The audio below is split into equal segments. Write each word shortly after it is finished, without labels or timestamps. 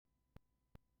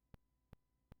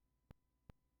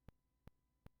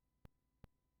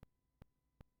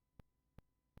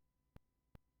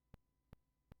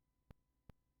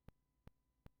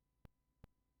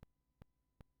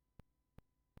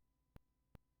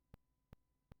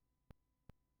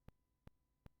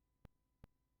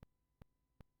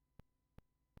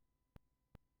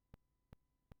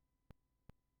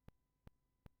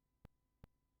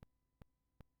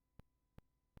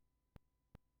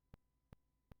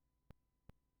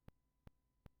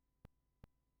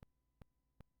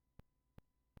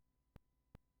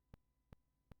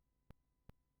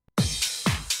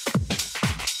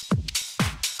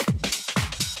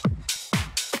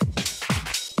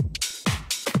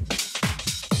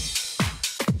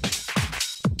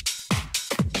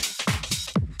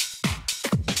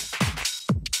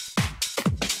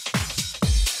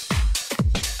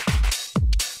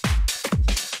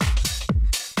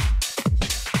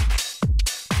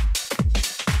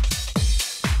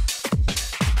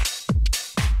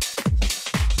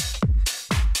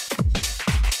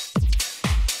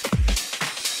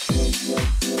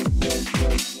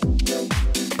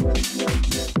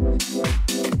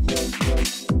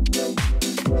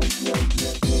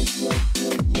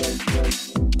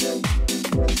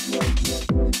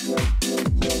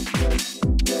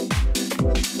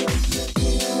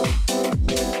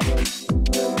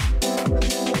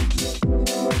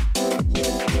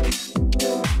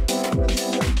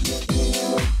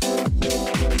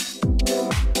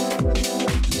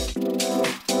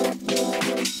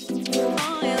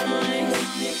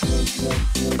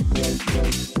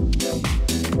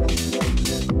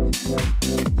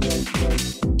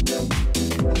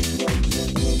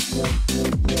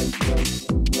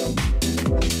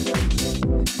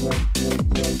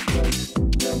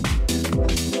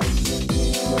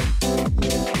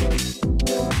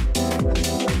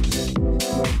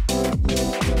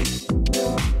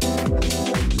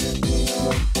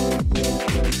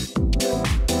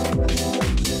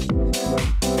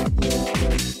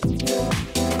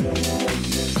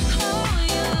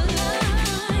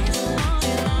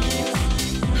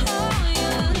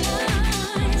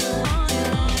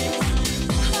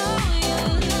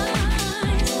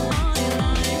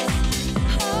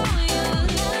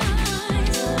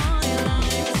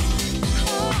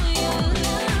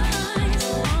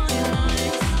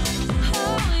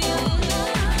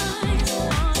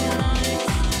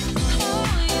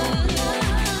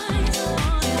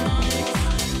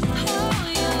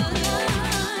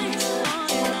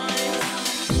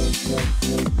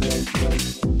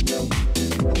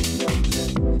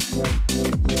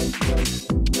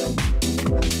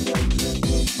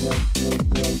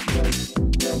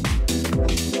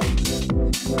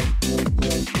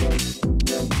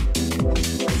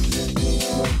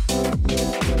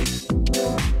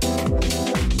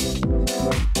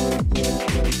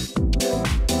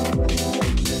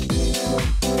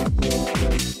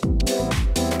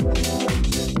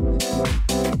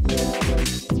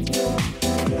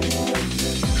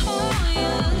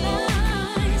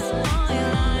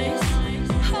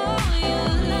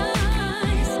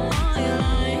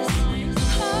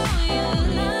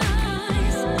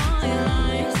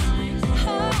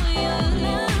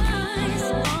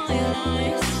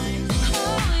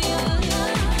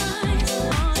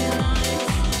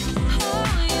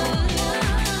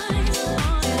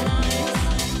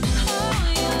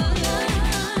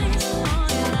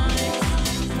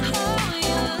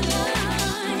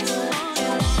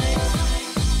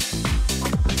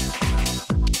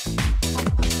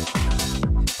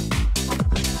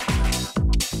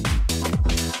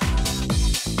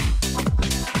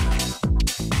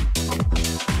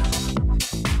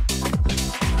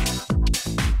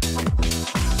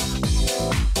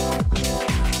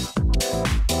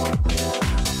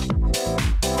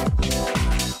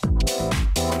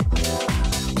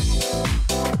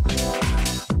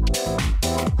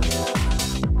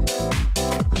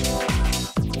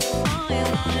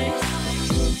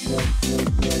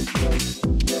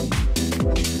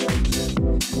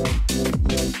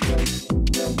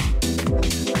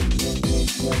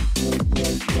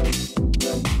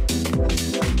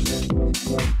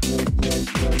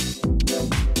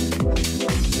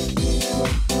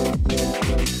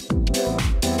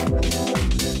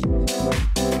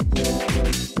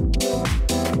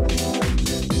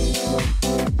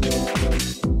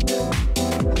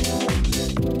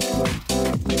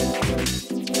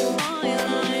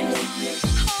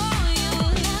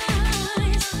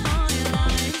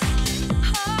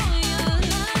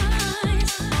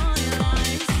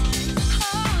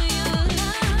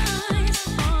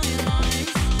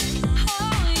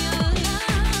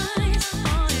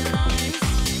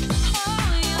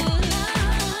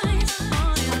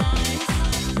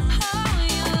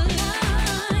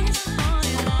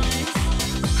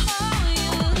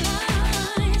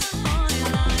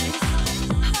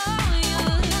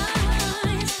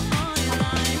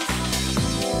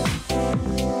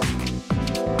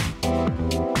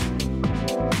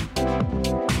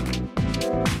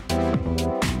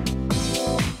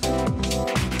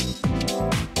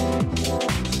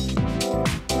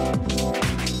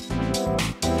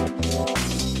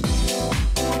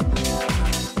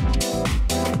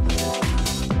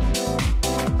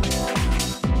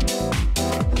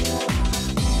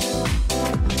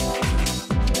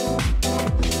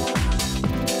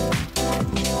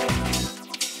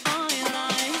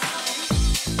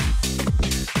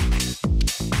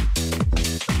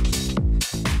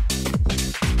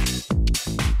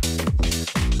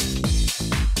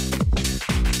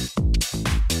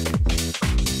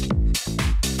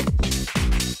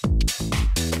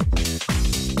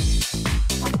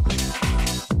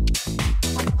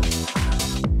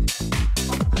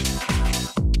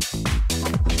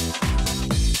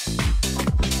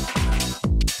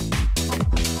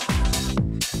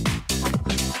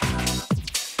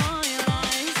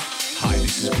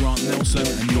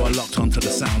and you are locked onto the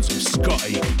sounds of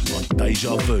Scotte on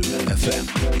Deja Vu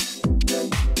FM.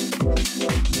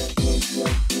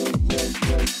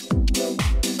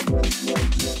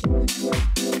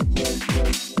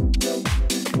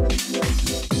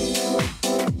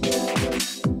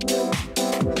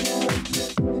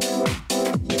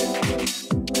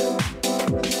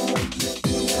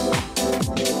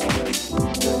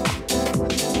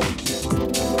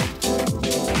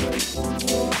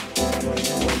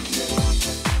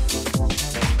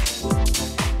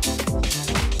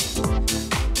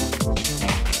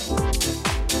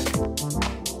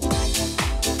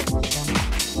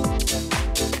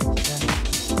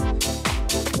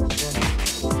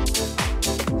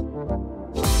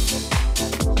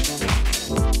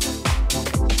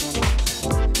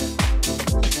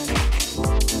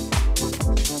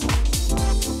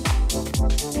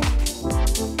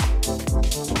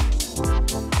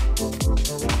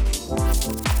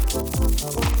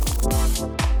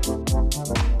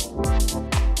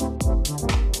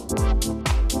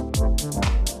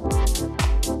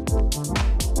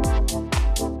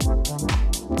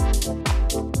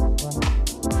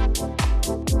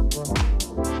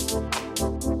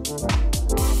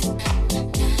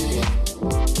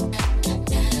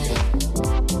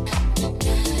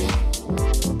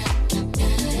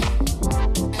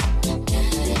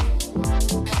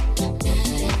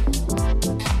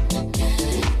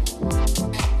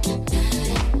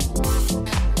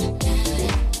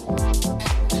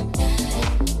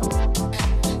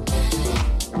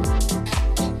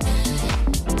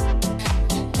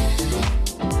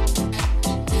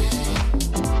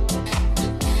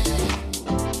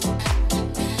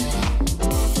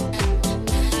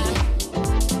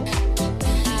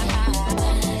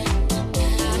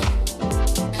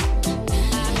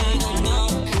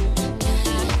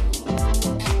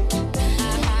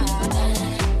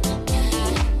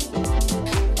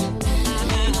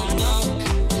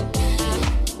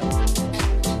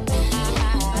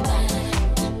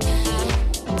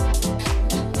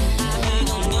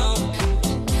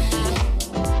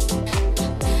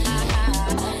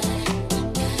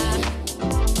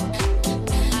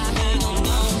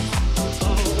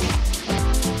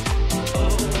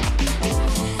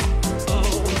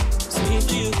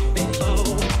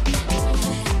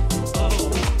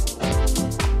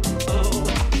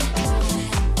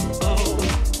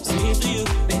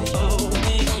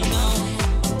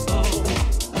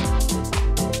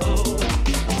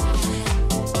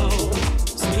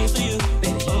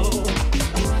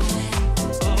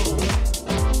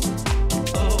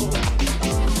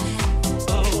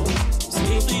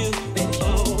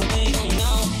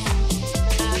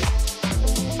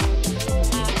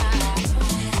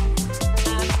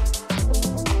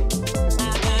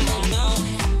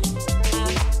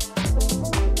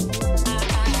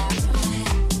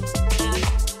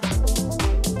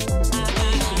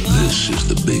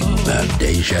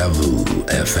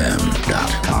 DejaVuFM.com.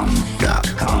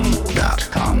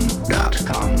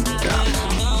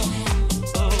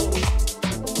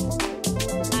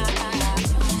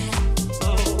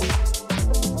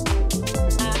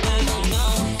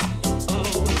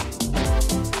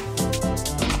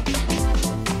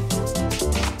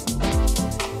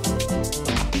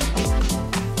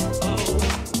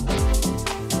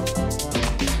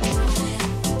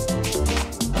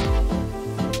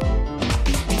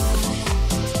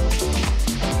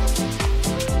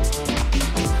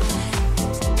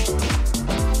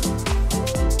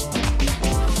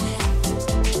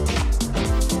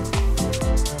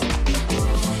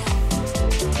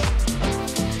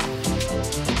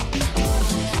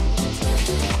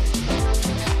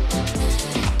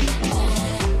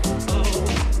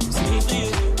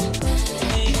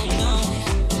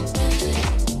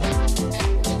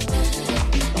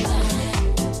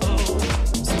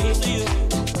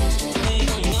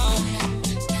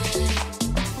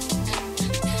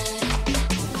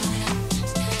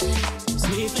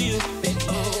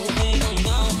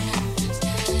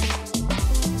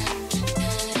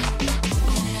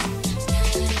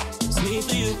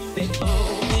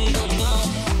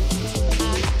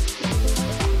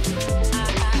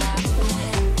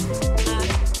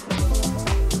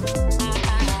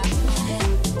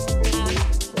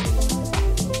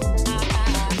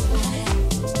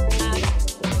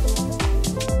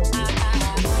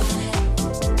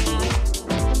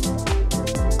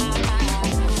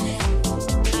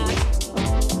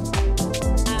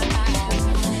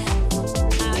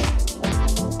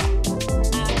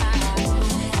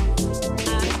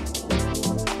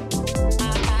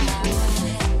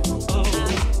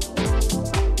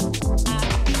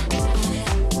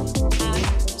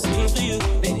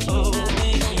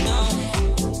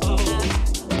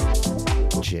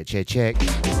 Check.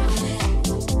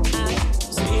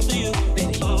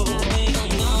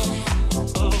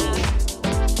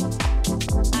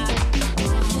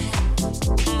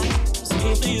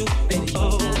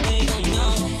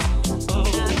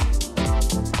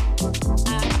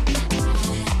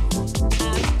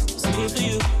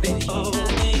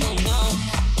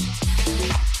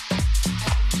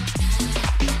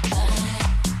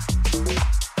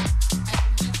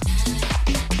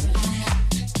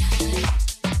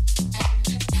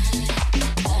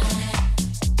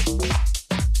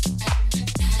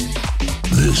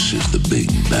 This is the Big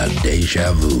Bad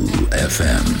Deja Vu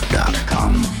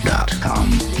FM.com.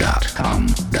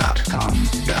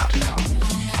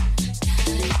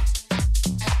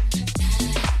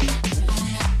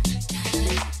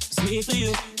 Sweet for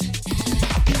you.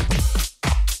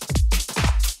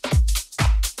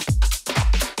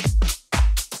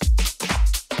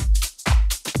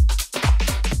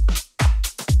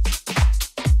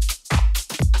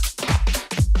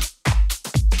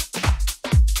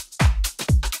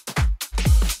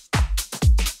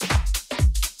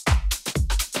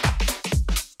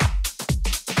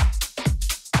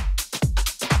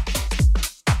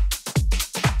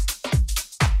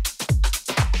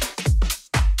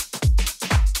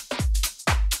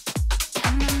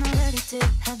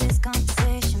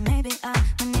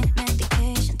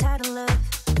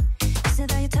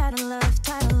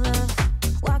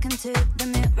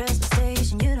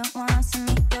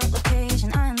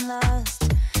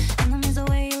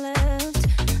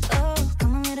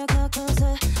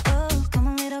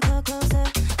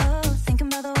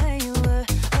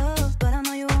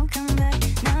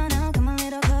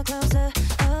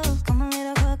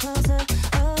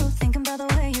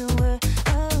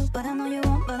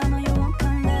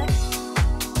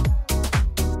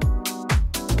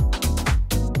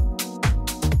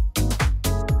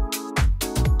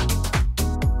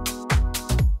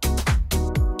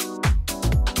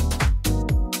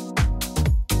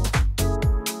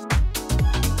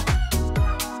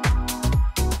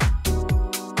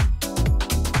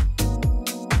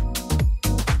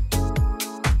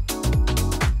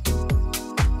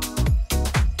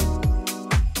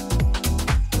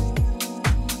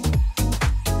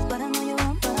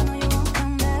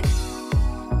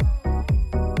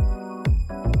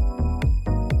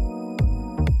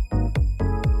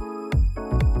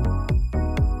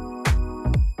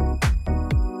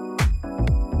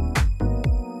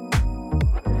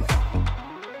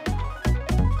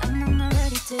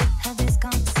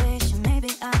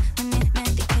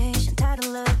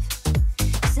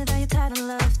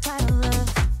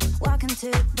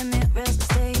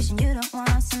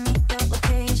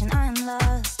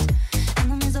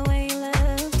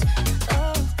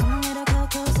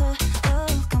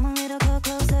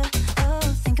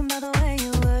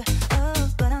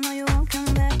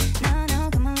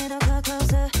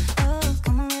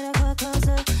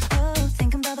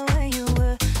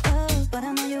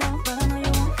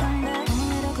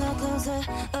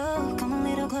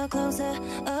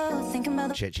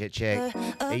 Check.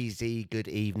 Easy, good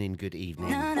evening.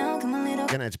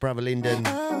 Going out to Brother Lyndon.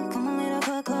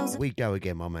 We go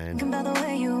again, my man. Going out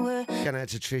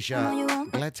to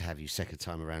Trisha. Glad to have you second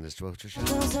time around as well, Trisha.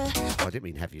 Oh, I didn't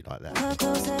mean have you like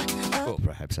that. Or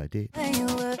perhaps I did. Going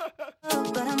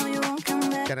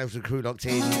out to the crew locked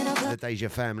in, the Deja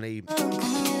family.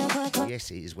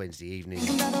 Yes, it is Wednesday evening.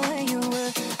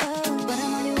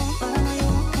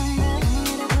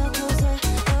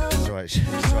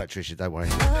 It's right, Trisha, don't worry.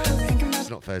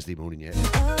 It's not Thursday morning yet.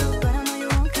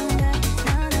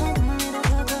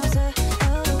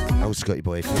 Oh, Scotty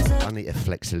boy, I need to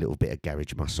flex a little bit of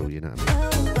garage muscle, you know what I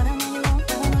mean?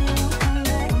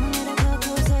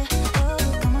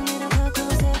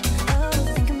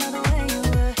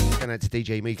 Going out to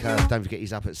DJ Mika. Don't forget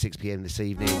he's up at 6 p.m. this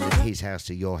evening. His house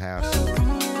to your house.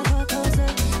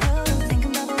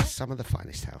 Some of the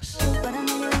finest house.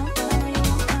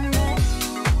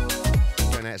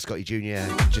 Going out to Scotty Jr.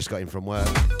 Just got in from work.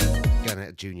 Going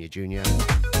out to Junior.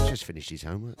 Just finished his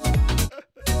homework.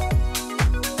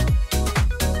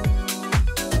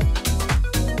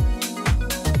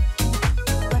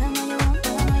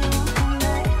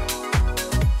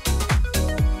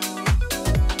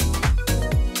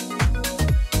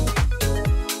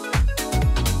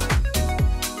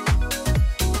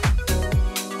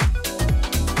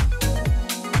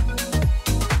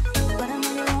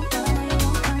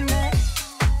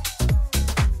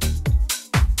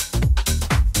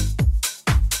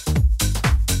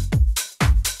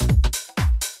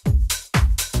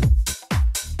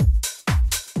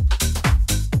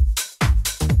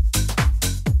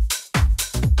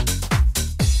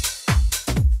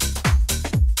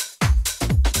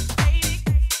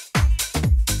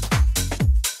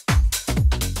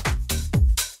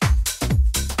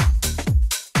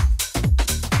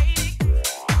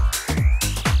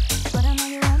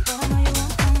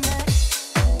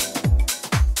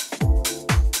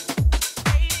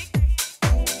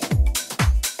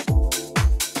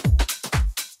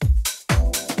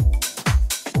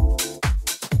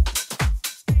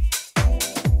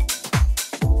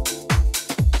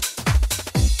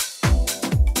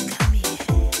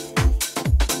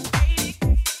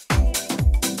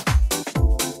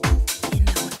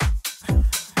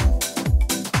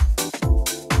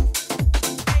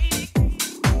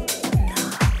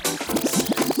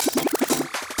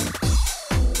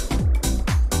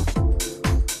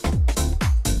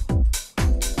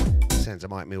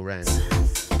 Neil Rand.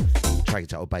 Track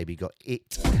title Baby Got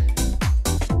It.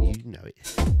 You know it.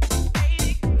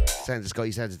 Sounds of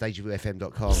Scotty, sounds of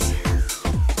DejaVuFM.com.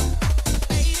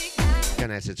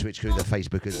 Going out to the Twitch crew, the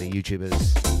Facebookers, the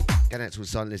YouTubers. Going out to all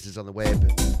silent listeners on the web.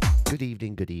 Good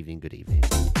evening, good evening, good evening.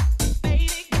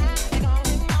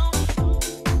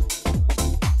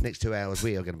 Next 2 hours,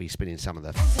 we are going to be spinning some of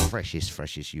the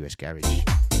freshest US garage.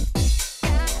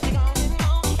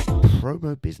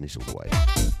 Promo business all the way.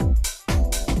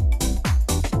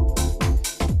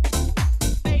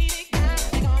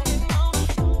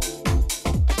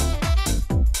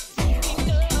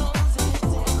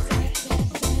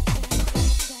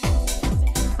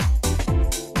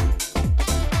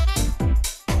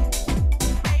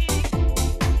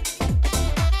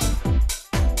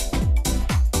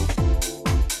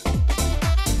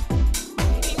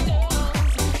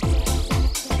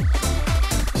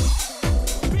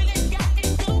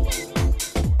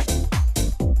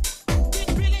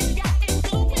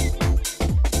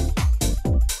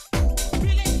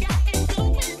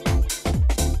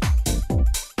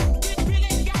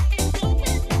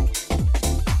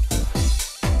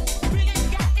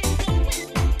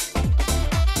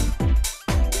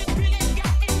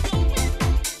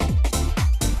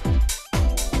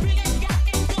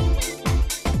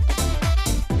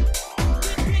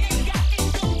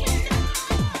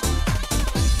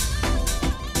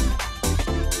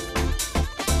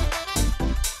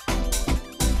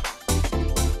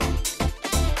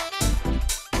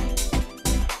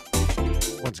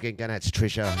 Again, going out to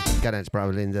Trisha, going out to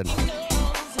Brother Lyndon.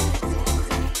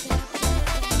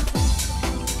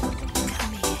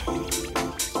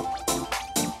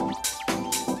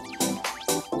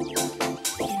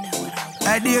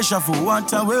 Hey, Deja Vu,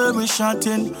 want a where we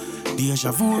shouting?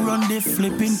 Deja Vu run the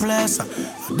flipping place.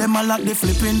 Them a like the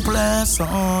flipping place.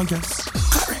 Oh, yes.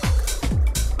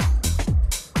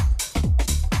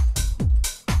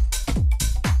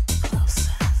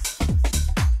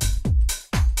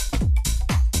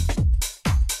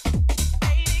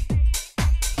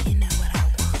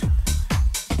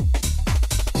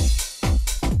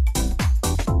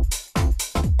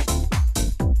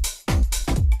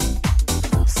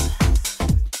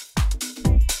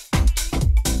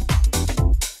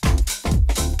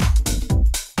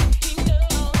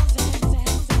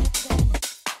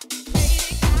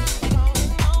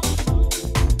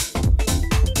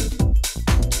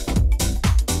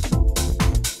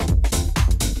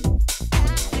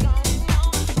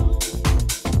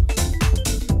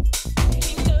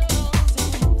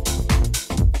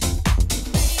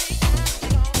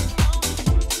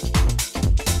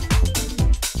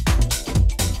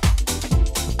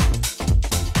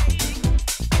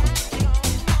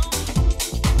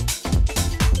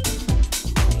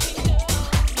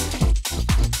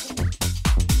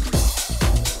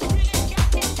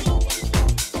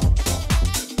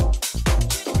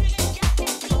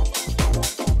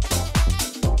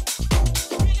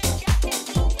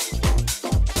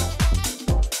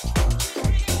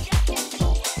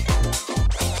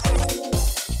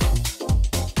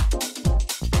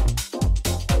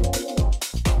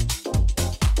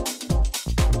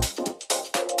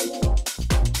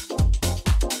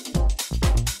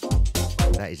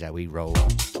 How we roll.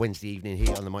 Wednesday evening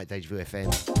here on the Mic Deja Vu FM.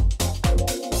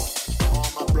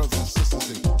 All my brothers and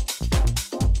sisters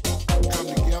come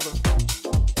together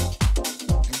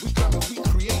and we come and we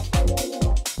create.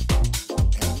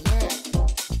 And that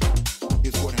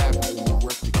is what happens when you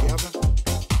work together.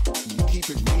 And you keep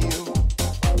it real.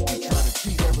 You try to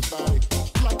treat everybody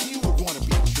like you would want to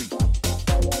be treated.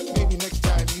 Maybe next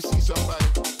time you see somebody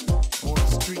on the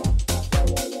street,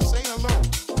 say hello,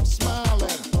 smile at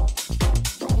them.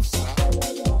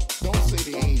 Don't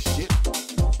say they ain't shit,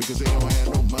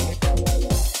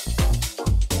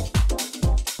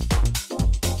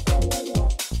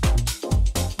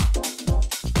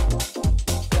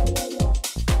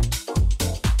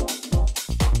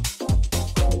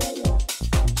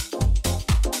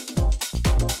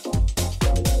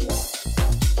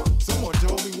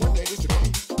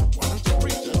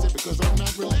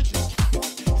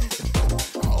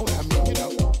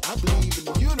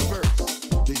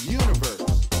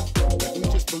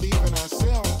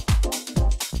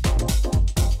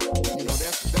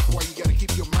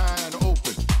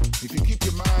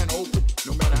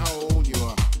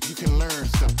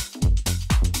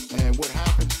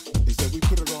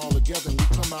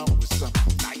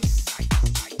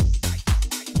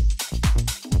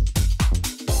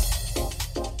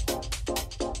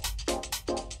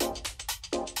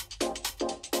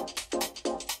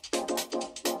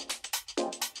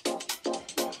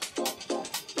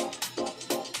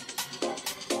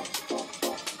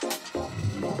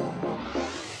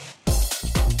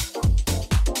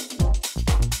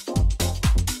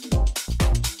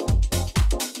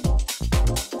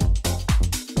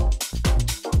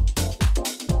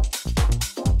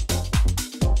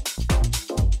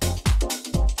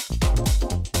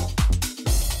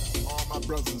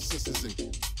 brothers and sisters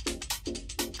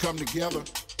that come together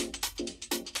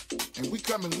and we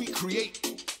come and we create.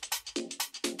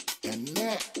 And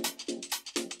that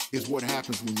is what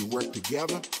happens when you work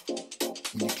together,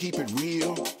 when you keep it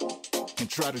real and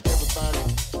try to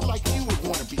everybody like you would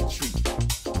want to be treated.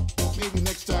 Maybe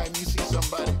next time you see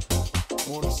somebody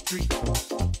on the street,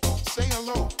 say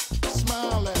hello,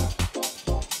 smile at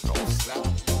them. Don't stop.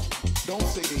 Don't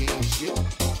say they ain't shit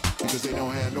because they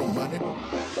don't have no money.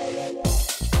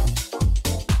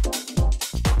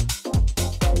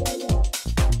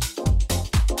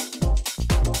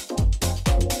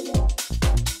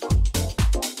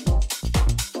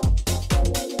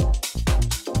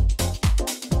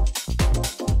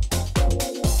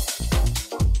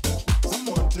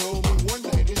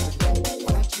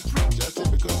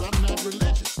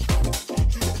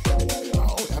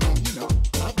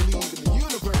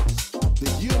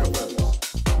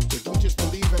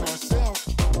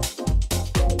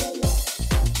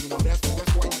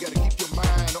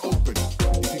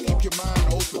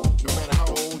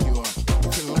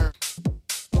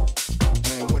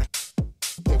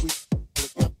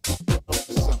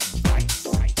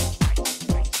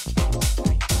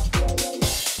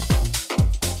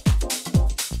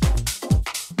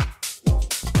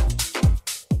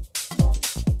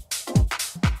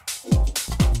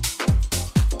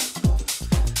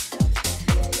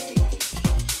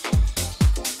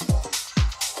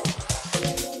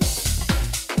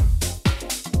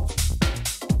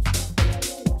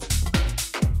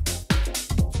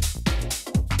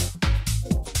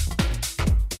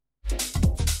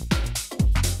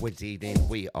 Wednesday evening,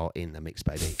 we are in the mix,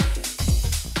 baby.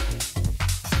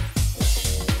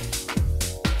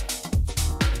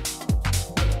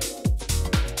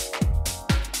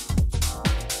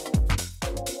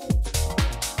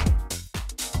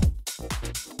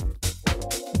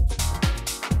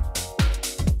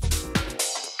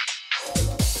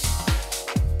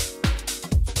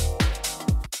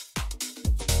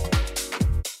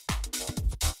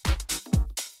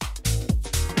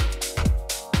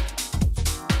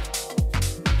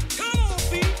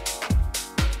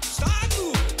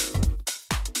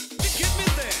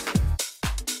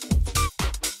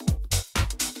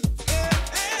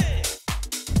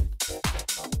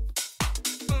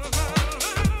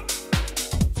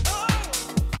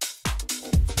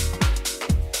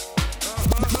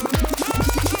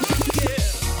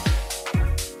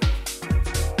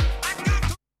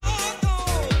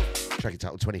 Track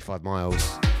title 25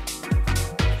 miles.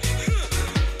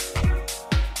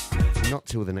 Not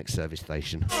till the next service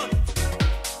station.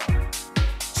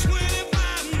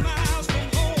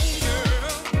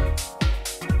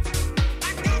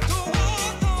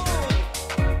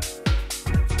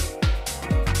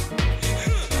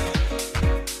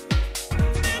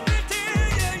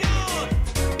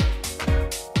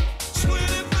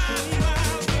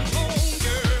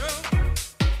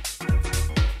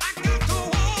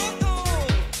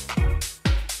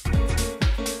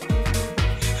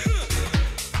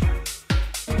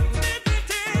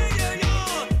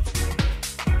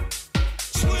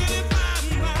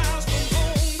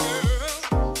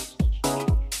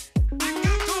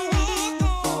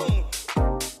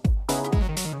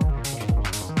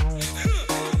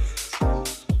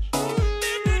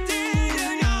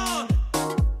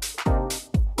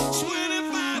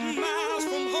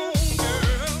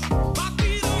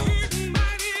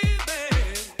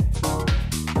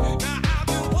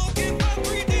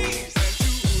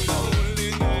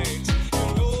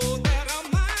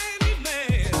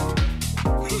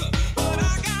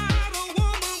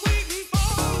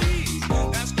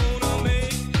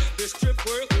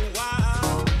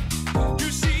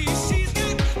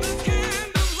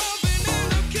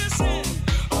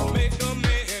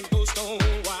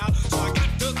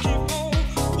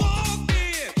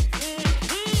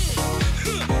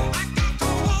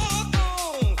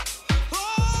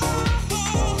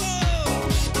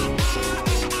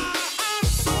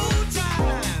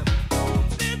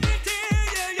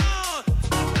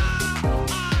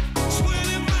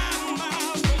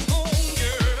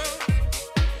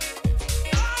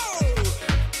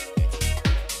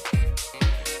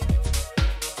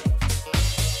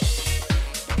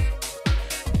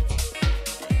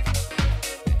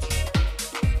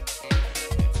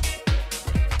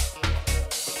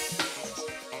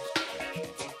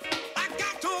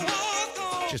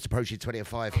 Just approaching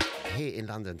 20:05 here in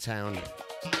London town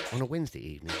on a Wednesday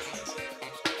evening.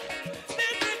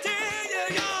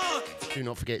 Do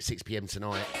not forget 6 p.m.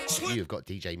 tonight. You have got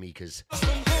DJ Mika's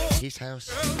his house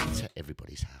to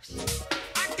everybody's house.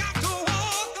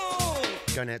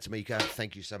 Going out to Mika.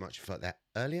 Thank you so much for that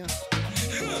earlier.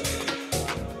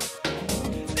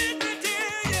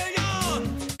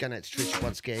 Going out to Trish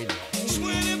once again.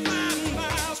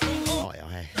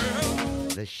 Aye.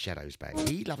 The Shadow's back.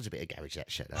 He loves a bit of garage,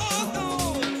 that Shadow.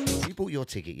 Have you bought your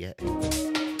ticket yet?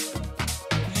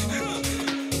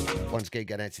 Once again,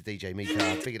 going out to DJ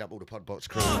Mika, picking up all the Podbox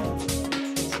crew.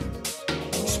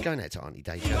 Going out to Auntie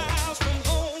Deja.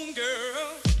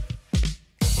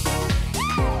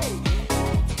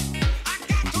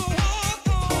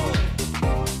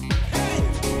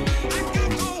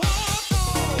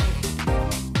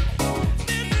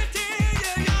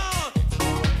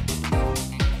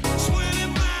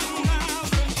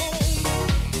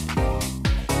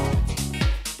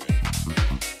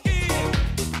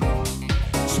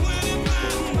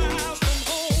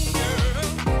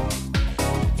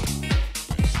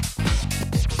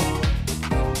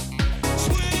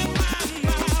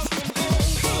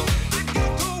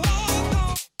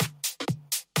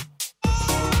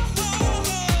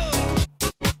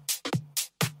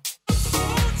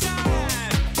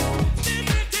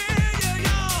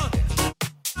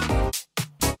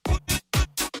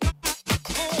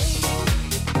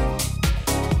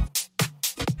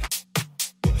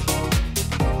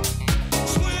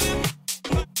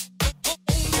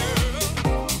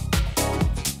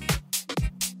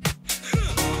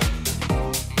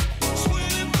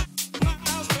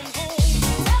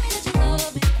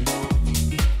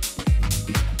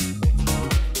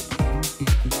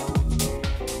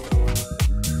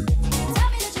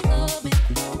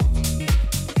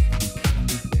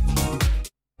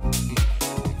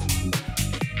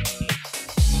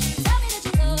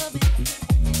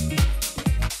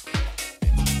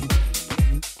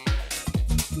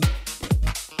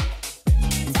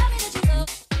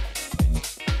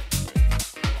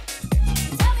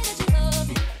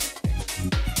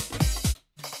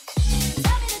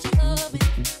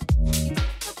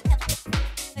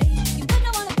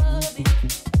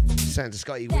 Sounds of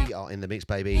Scotty, we are in the mix,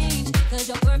 baby.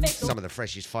 Some of the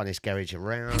freshest, finest garage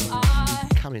around.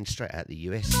 Coming straight out the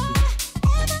US.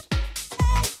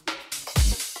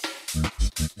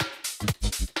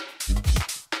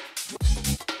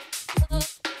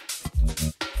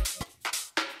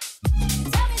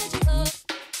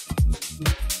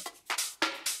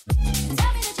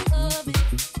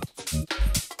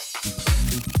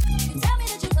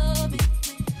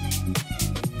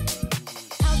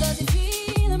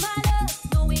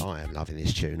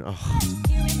 Tune. Oh.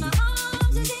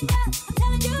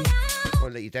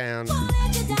 Won't let you down.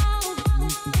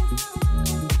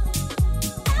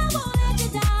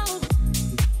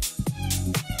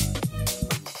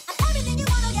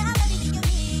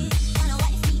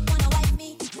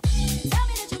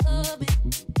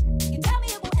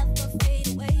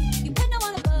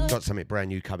 Got something brand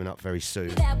new coming up very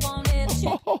soon.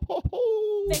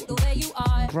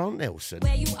 Grant Nelson,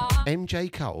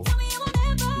 MJ Cole.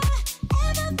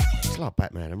 It's like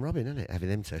Batman and Robin, isn't it? Having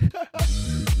them two.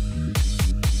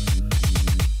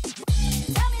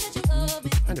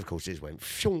 And of course, it went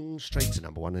straight to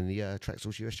 #1 in the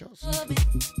Traxsource US charts.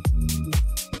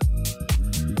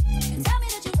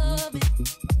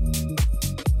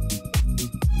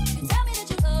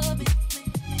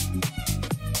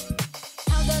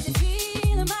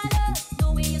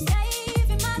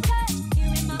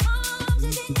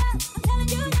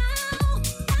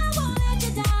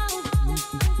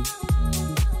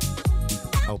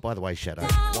 By the way, Shadow,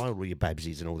 why were your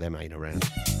Babsies and all them ain't around?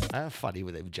 How funny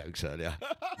were them jokes earlier?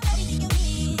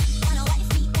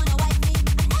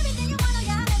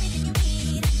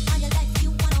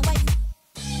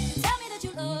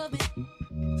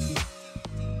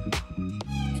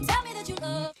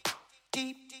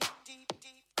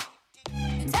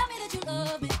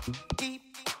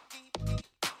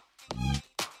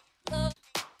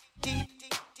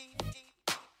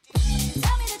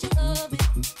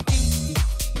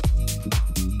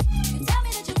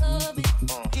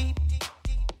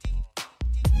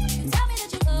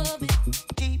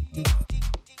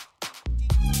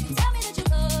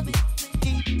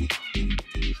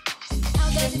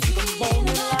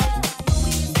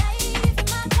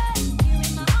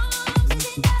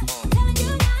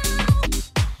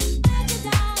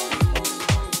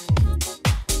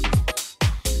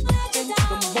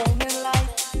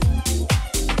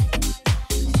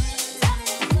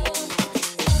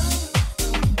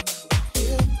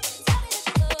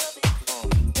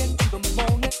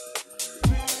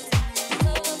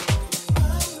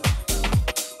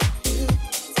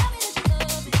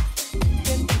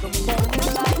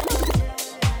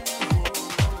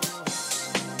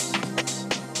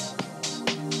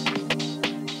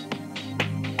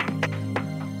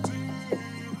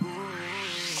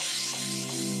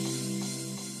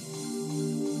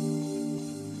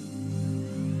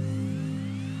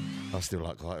 still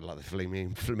like quite like the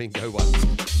flamingo ones.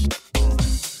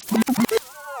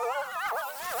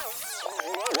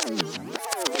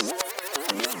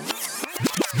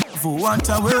 For what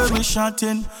a word we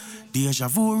shouting, deja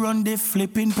vu run the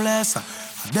flipping place.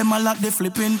 Them a like the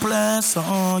flipping place.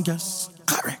 Oh yes,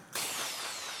 correct.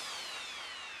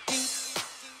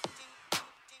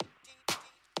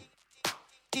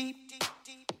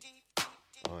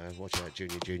 Oh, yeah, watch out,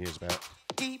 Junior's about.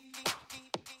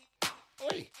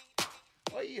 Oi!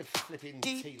 Oi, you flipping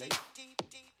tea leaf.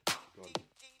 Go on.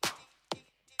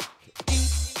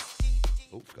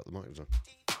 Oh, forgot the mic was on.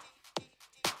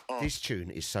 This tune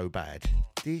is so bad.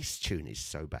 This tune is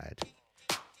so bad.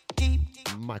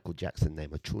 Michael Jackson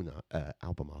named a tune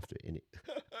album after it, innit?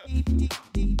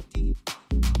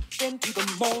 Into the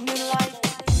morning light.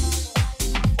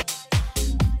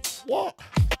 What?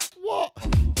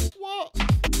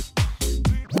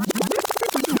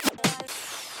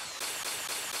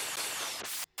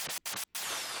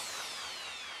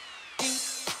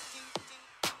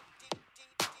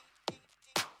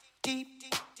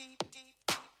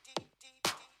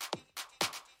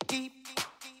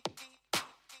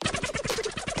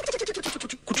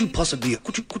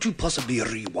 Could you possibly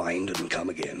rewind and come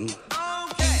again?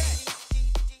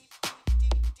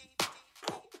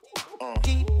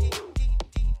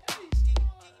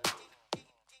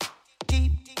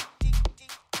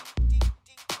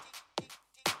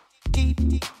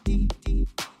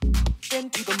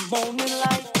 Into the morning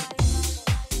light.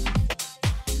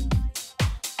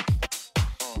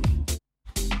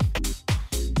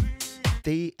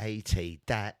 DAT,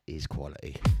 that is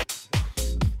quality.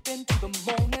 Into the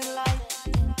morning light.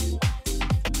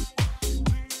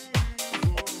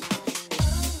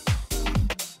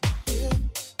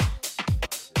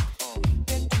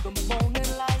 Into the morning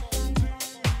light.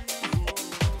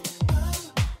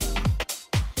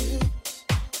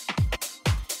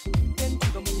 Into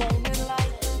the morning light.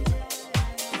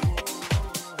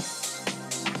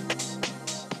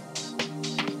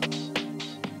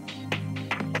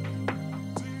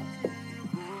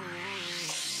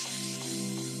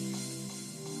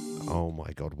 Oh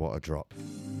my God, what a drop.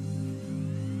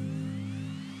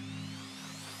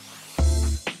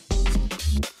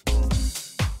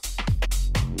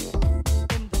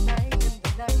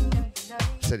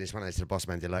 So this one is to the Boss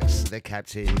Man Deluxe, their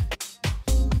captain.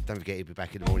 Don't forget he'll be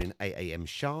back in the morning, 8 a.m.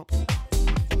 sharp.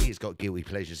 He's got guilty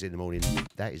pleasures in the morning.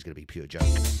 That is going to be pure joke.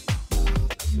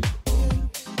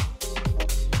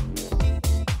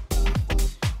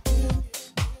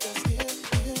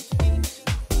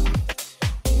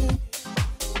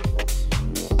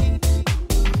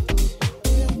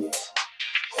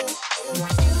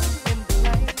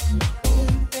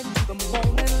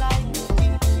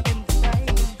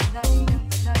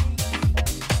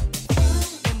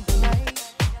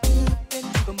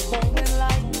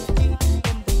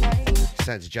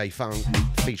 Sounds of J Funk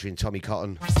featuring Tommy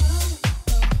Cotton.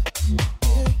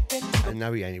 And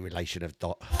no, he ain't a relation of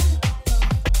Dot.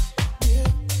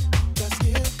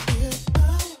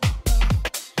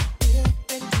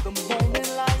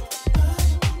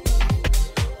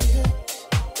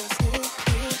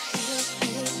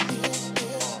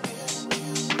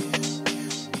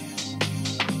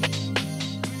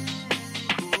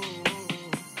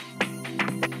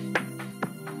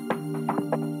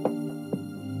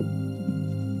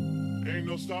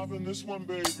 Stopping this one,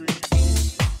 baby.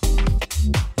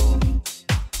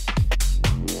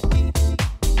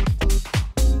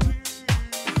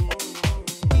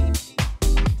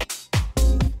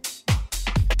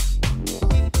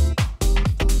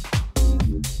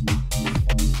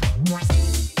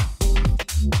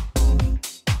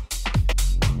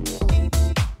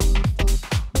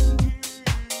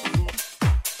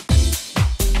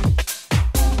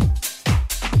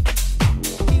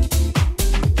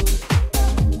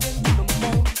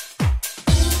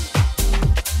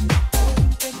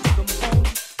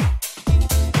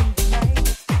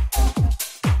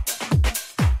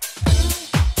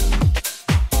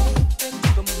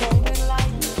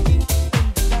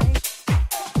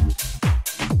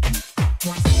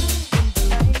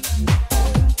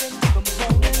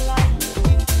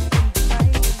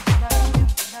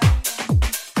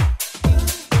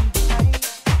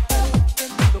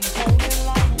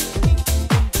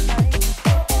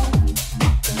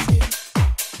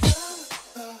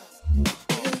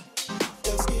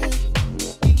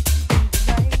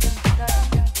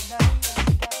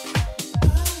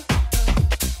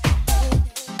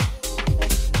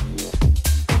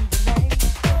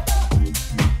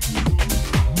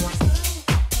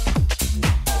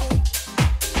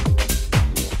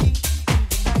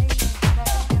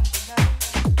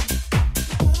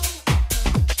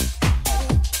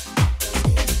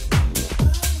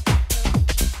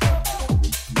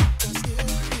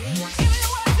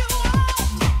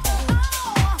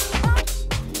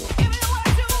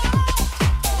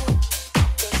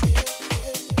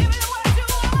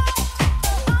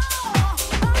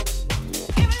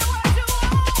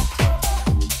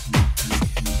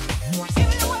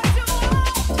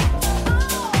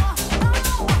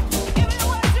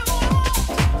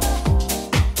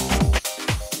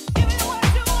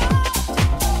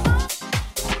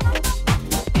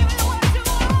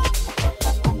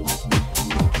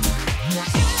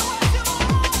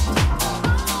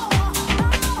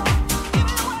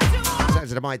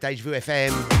 of my Deja Vu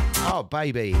FM. Oh,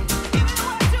 baby.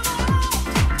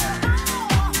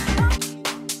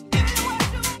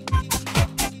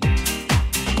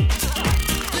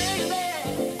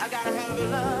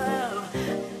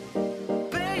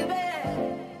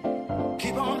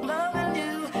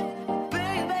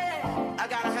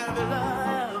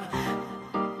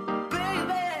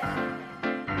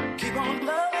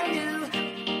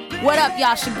 What up,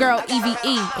 y'all? It's your girl, EVE,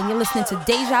 and you're listening to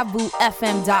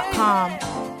DejaVuFM.com.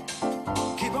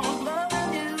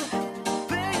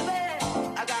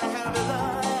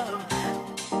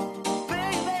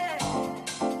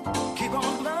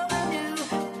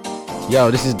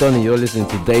 Yo, this is Donny. You're listening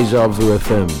to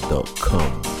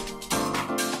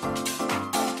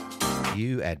DejaVuFM.com.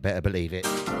 You had better believe it.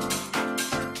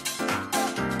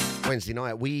 Wednesday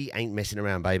night, we ain't messing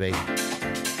around, baby.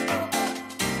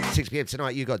 6 p.m.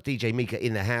 tonight, you got DJ Mika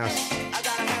in the house.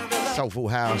 Soulful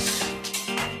house.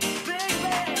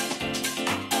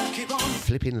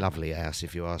 Flipping lovely house,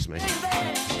 if you ask me.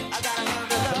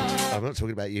 I'm not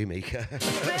talking about you, Mika.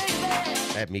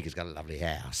 Mika's got a lovely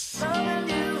house.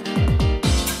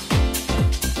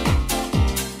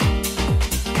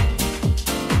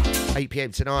 8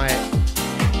 p.m. tonight.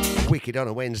 Wicked on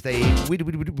a Wednesday. With a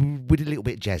little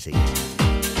bit jazzy.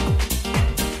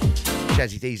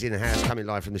 Jazzy D's in the house, coming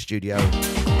live from the studio.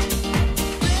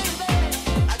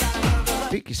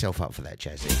 Pick yourself up for that,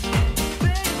 Jazzy.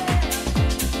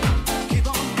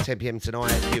 10 p.m.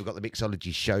 tonight, you've got the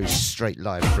Mixology show straight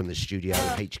live from the studio,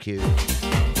 HQ.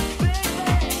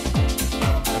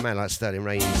 A man like Sterling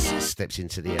Reigns steps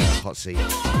into the hot seat,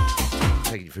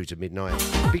 taking you through to midnight.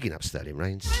 Bigging up Sterling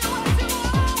Reigns.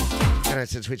 Going out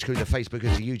to the Twitch crew, the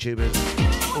Facebookers, the YouTubers,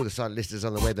 all the silent listeners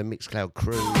on the web, the Mixcloud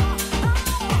crew.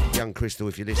 Young Crystal,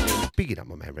 if you're listening, bigging up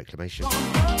my man Reclamation.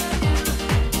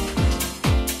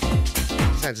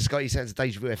 Sounds of Scotte, sounds of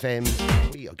Deja Vu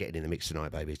FM. We are getting in the mix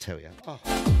tonight, baby, I tell you. Oh.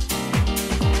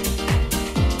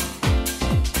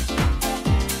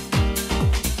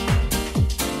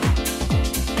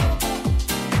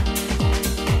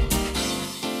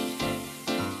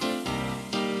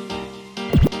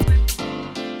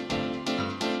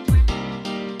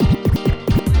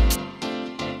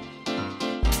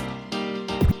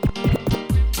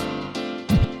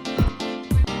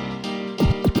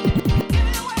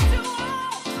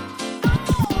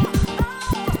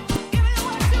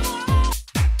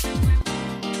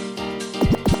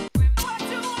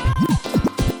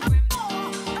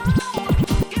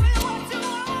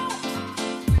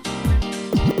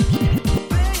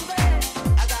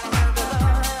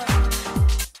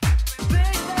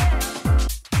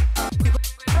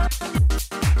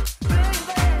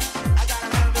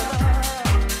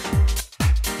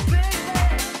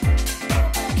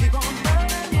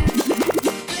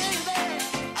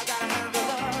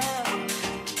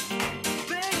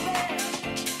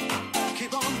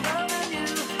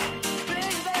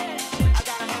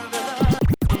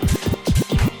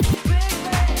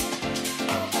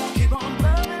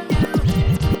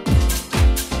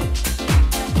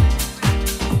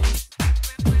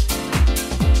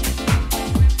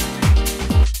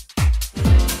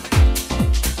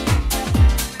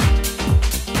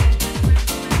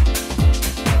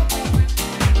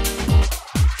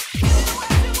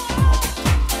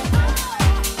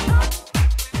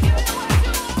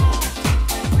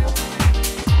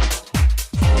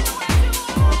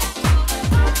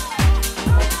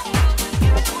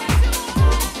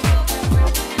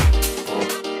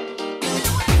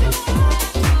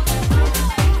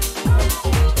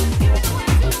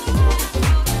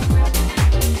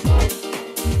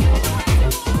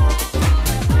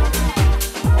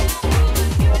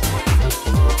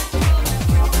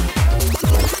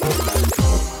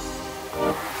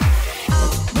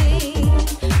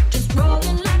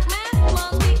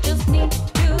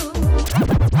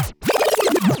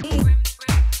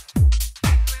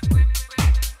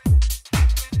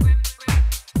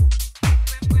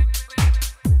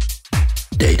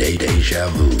 Deja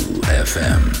Vu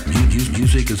FM.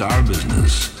 Music is our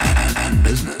business, and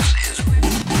business is boom,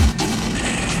 boom,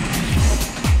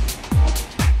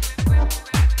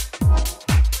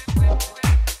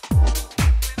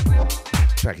 boom.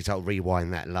 Track is called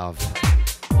Rewind That Love.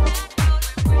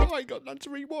 Oh, I ain't got none to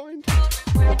rewind.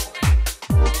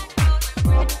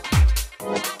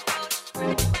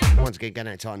 Once again, going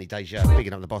out to Tiny Deja,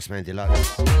 bigging up the Boss Man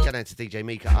Deluxe. Going out to DJ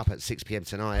Mika up at 6 p.m.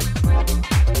 tonight.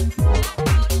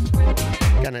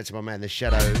 Going out to my man The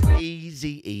Shadow.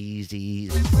 Easy,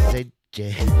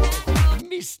 ZJ.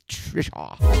 Miss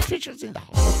Trisha. Trisha's in the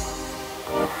house.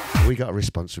 We got a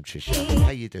response from Trisha.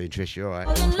 How you doing, Trish? You alright?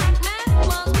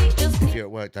 If you're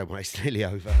at work, don't worry, it's nearly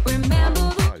over. I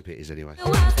hope it is anyway.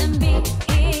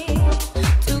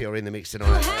 If you're in the mix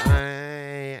tonight,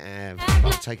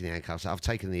 I've taken the handcuffs, I've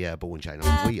taken the ball and chain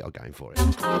off. We are going for it.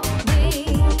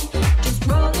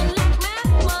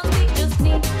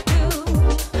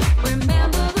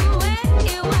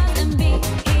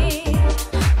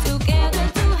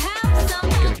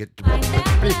 Gonna get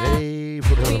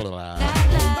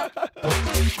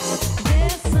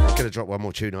gonna drop one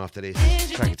more tune after this.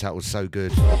 Track title's so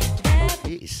good.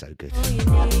 It is so good.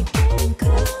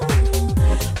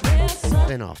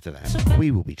 Then after that, we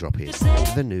will be dropping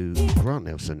the new Grant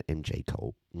Nelson MJ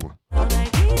Cole. Mwah.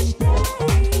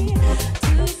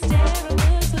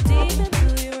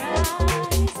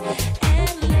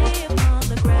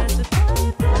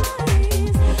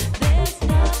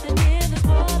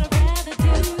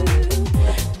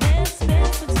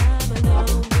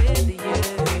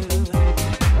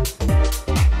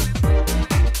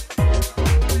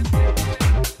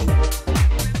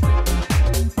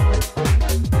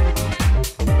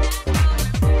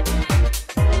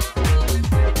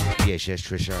 Yes,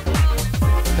 Trisha.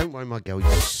 Don't worry, my girl.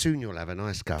 Soon you'll have a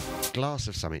nice glass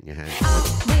of something in your hand.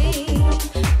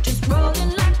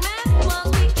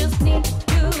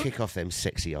 Kick off them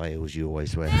sexy heels you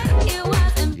always wear.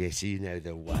 Yes, you know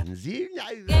the ones. You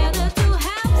know them.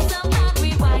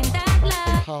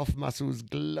 Half muscles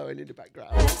glowing in the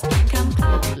background,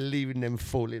 leaving them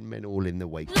falling men all in the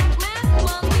wake.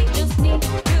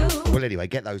 Well, anyway,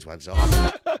 get those ones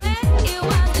off.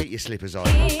 Get your slippers on.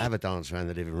 Have a dance around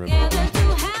the living room.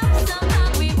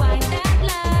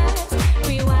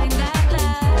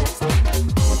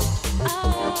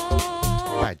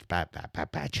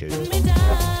 Bad tune.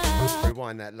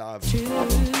 Rewind that, love.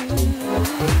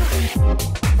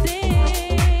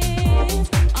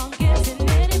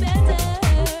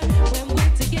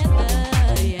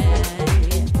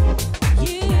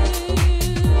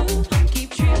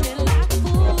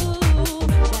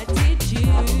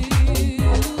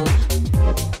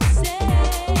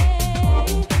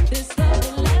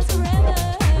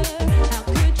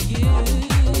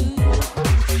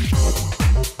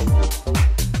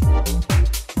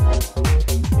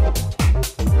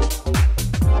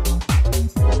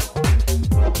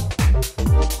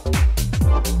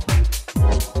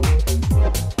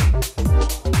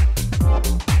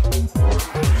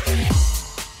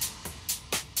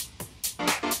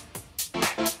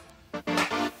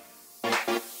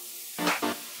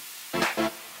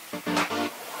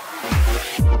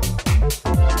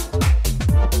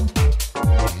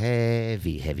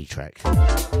 Heavy track.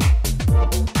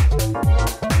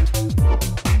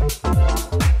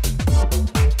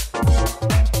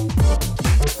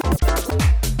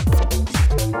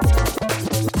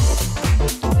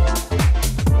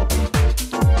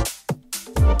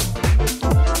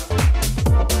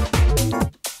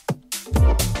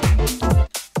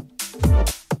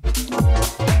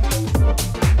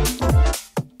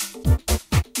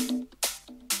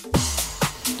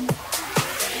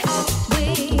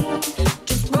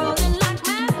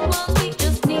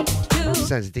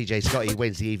 Sounds of DJ Scotte,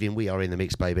 Wednesday evening. We are in the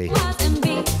mix, baby.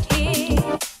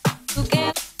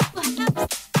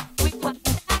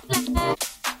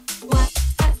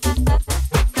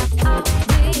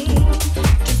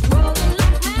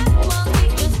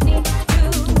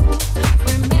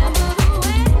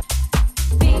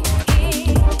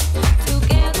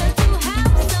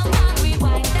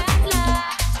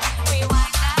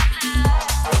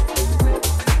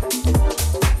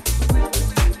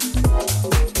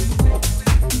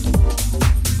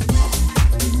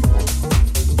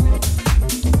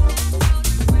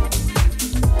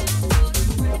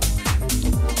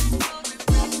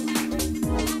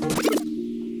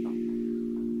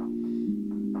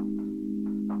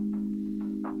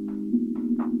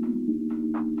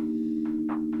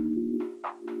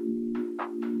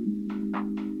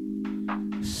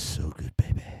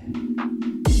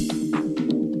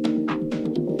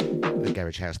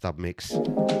 House dub mix out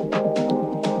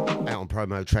on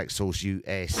promo track Source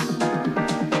US.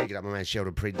 Pick it up, my man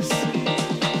Sheldon Prince.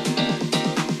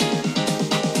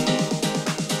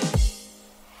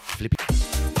 Flip it.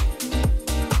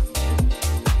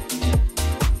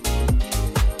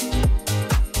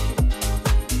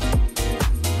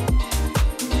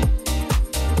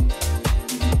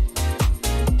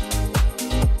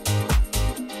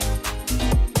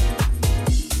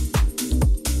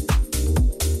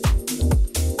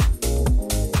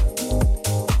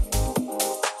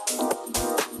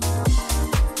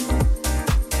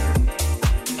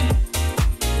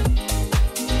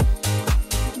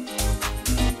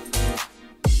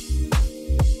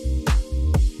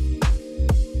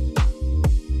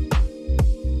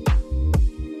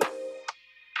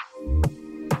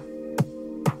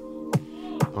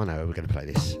 know we're going to play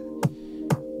this.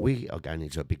 We are going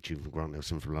into a big tune from Grant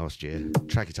Nelson from last year.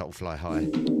 Track it up, Fly High.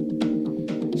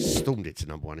 Stormed it to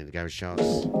number 1 in the garage charts.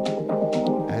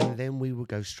 And then we will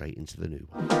go straight into the new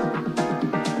one.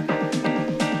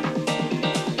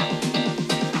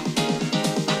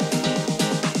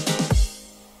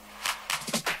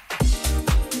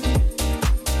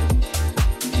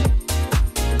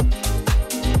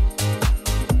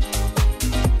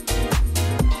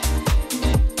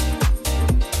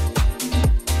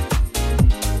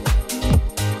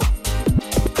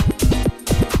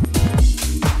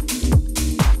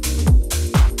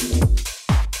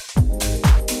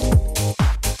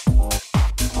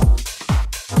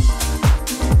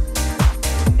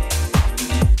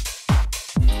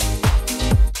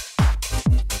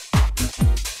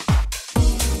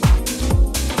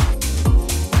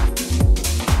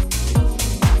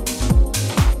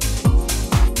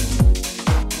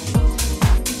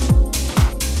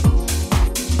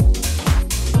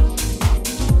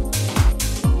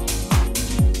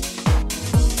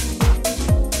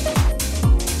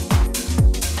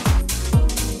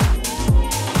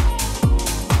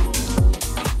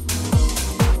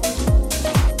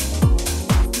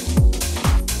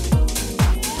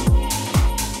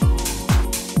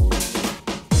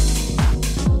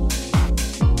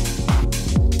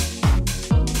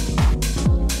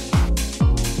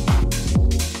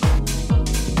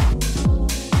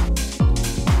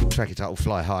 Track it title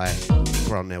Fly High,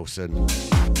 Grant Nelson.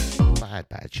 Bad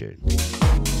tune.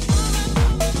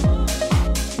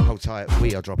 Hold tight,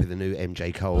 we are dropping the new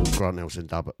MJ Cole Grant Nelson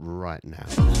dub right now.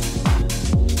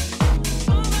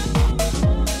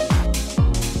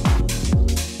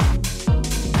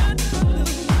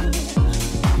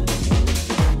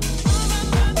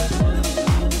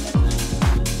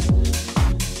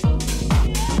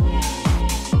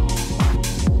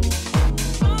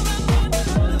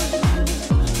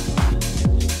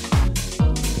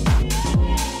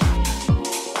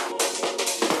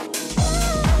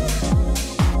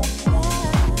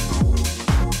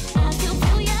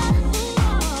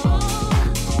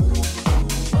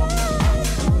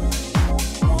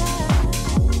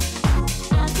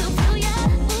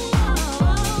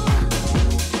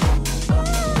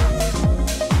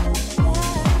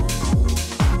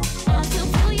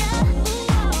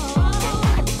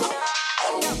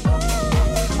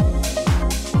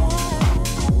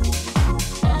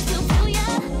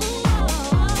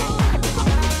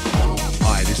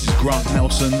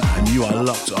 And you are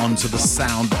locked onto the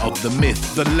sound of the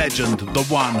myth, the legend, the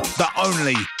one, the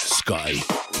only Scotte.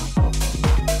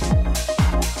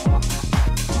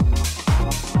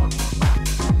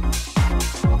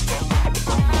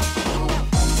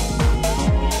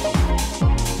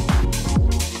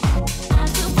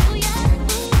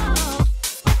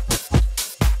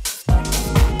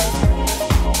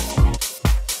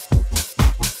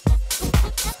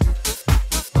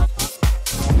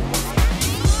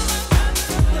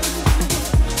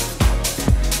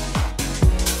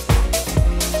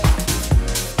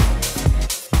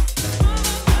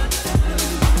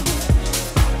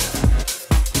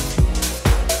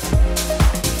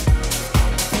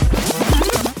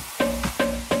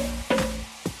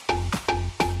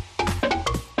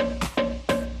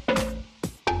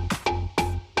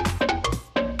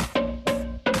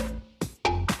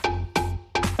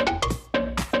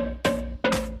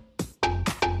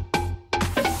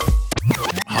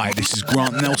 This is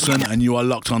Grant Nelson, and you are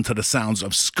locked onto the sounds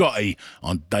of Scotte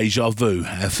on Deja Vu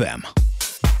FM.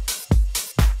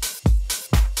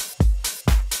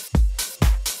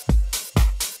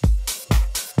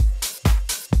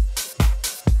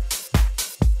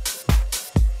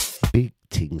 Big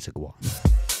things are going.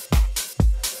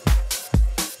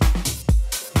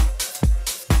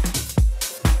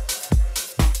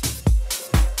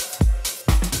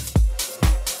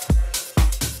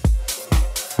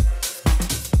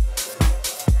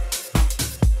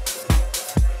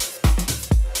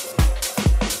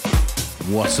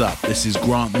 What's up? This is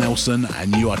Grant Nelson,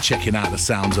 and you are checking out the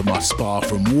sounds of my spa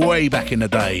from way back in the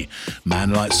day,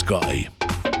 man like Scotte.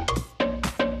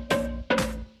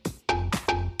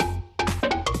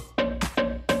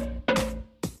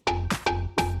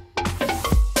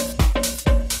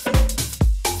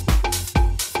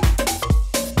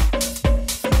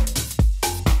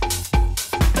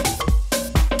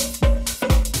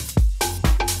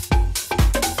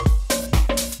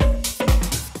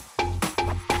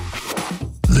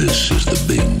 This is the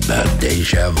Big Bad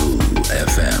Deja Vu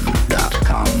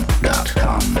FM.com.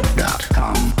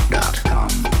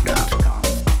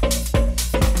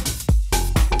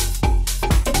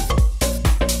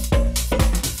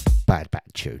 Bad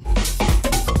tune.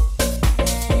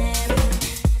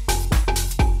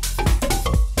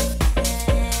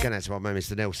 out to my man,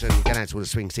 Mr. Nelson. Going out to all the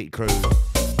Swing City crew.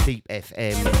 Deep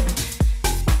FM.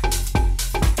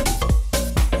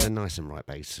 The nice and right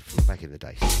bass from back in the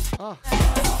day. Oh.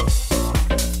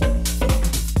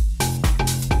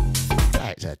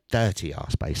 That's a dirty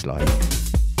ass bass line.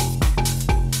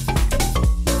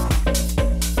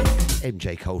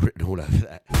 MJ Cole written all over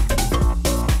that.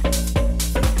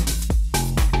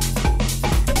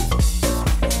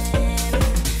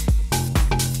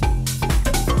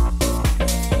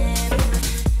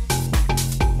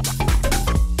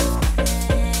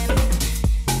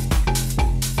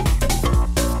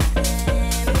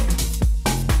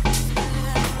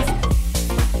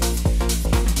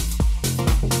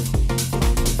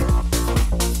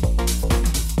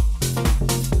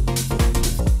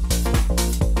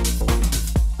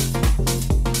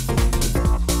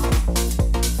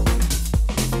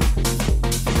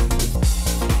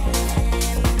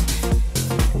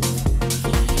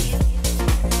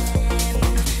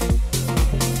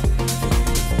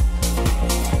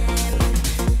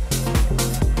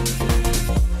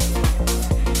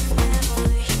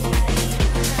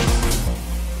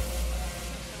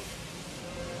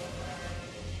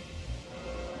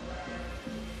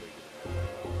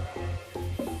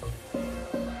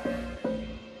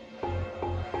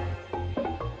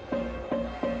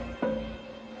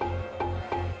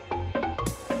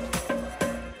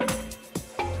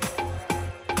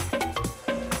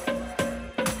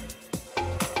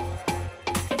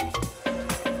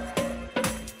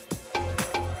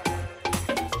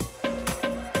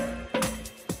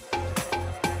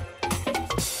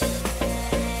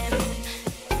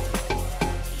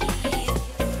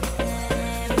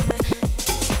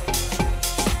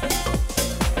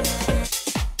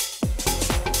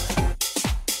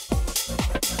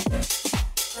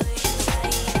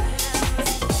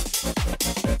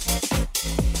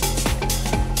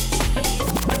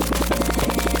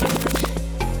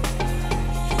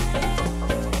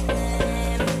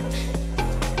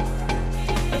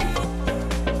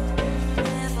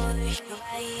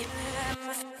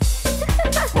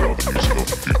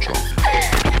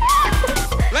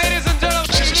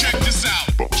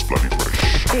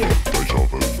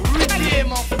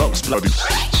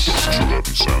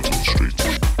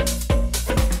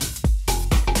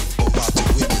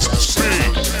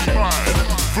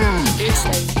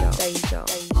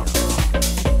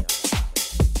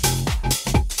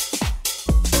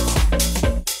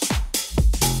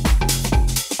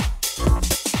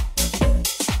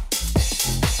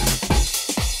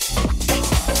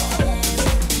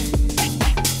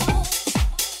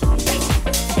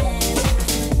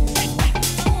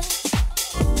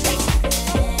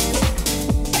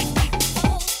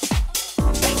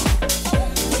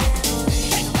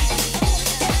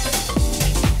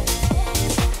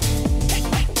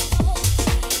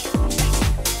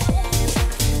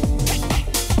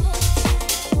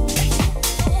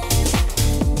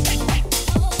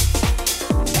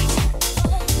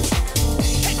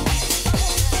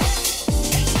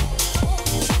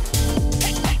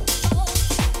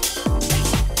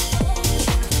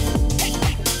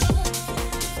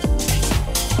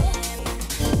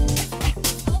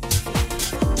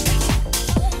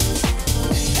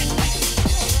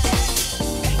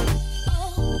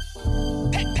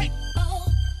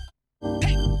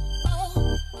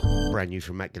 Brand new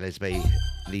from Matt Gillespie,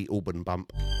 Lee Auburn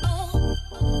Bump.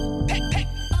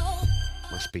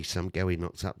 Must be some girl he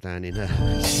knocked up down in her.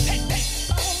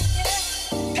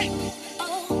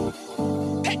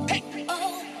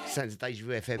 Sounds of Deja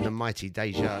Vu FM, the mighty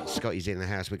Deja. Scotty's in the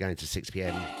house. We're going to 6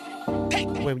 p.m.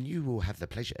 when you will have the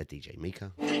pleasure of DJ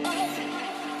Mika.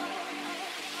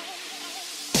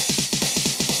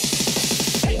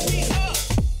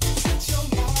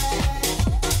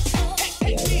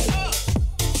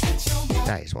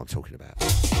 That is what I'm talking about.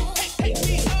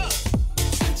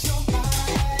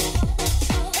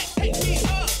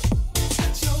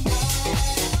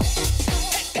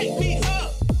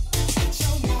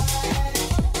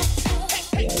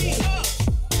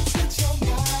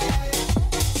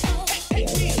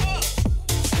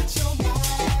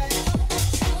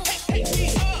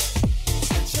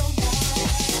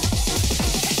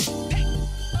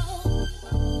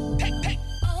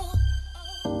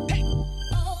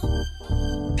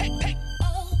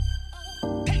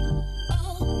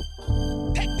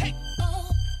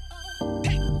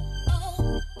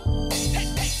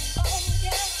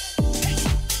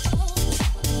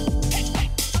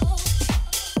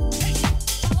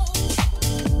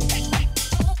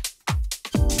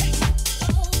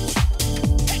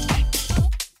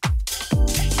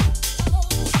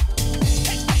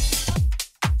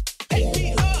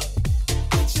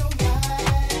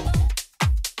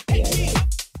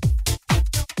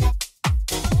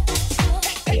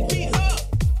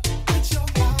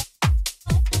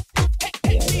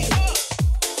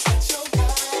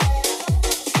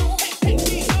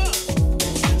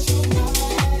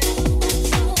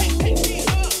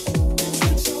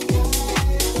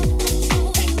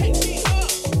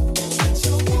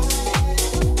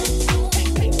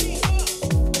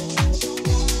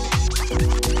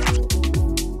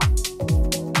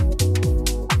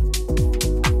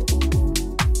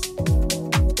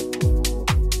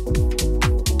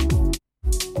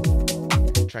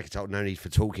 track titled No Need for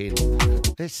Talking.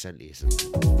 There certainly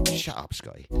isn't. Shut up,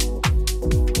 Scotty.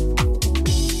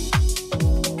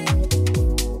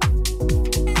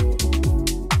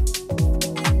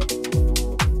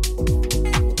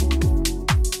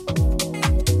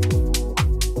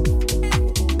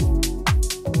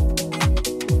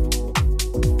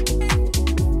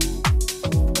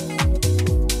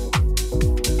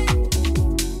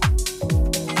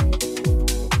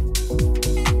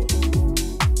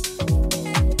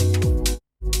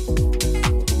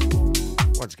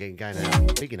 Going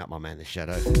out, picking up my man, The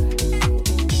Shadow.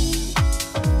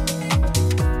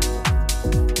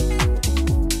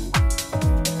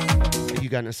 Are you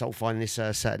going to Soul Fine this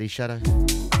Saturday, Shadow?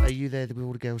 Are you there with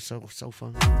all the girls, Soul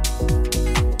Fine?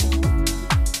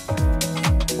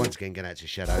 Once again, going out to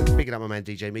Shadow. Picking up my man,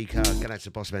 DJ Mika. Going out to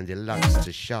Boss Man Deluxe,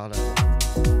 to Charlotte.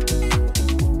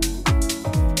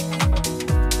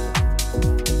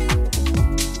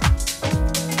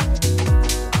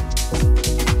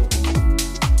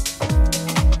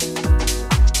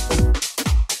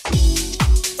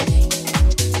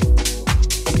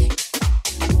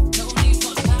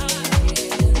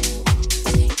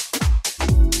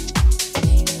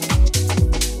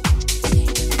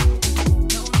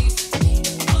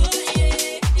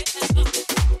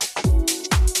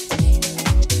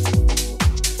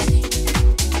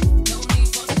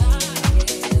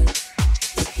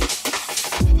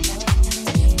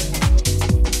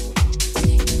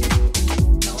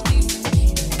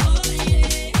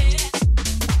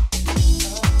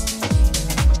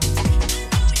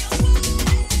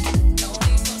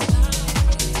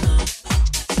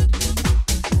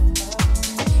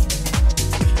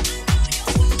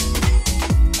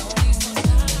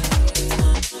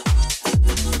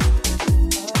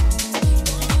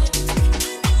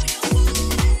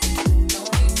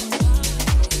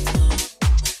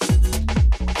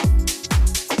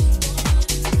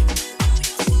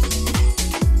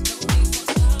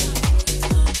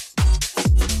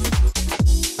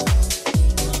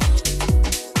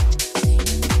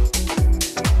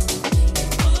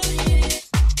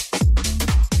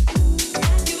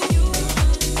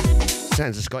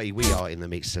 Sounds of Scotty, we are in the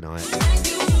mix tonight.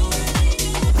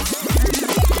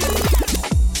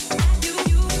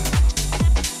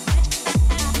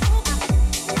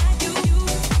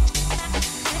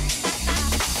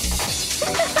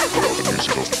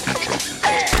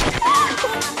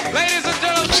 Ladies and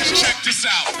gentlemen, check this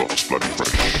out. Box Bloody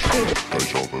Fresh.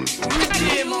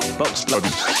 Box Bloody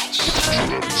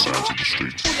Urban sounds in the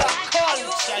streets. You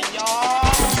are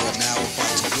now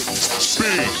about to witness the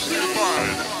Speed,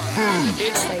 fire, boom.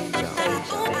 It's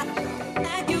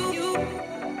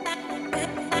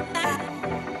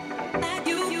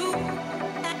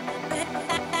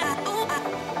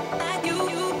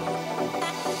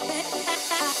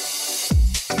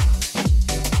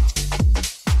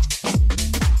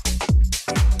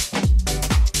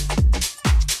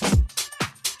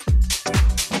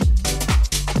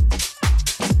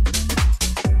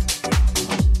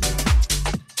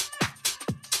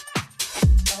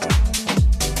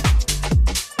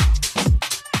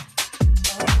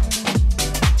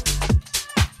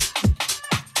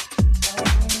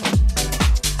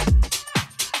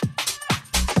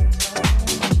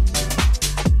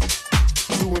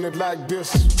like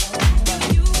this.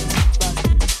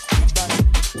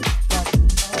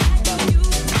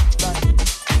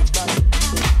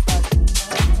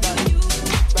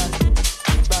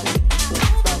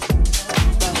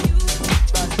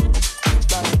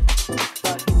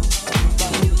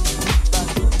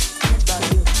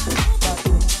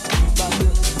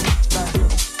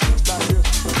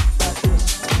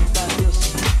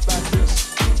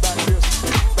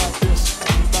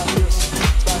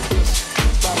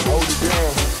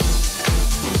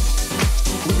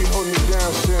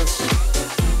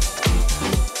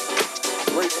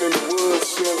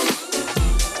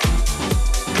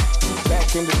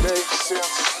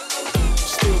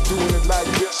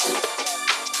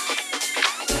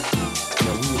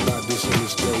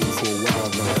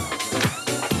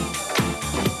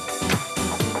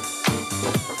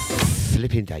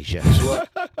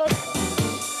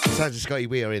 Sounds of Scotty,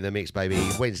 we are in the mix, baby.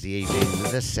 Wednesday evening,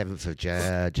 the 7th of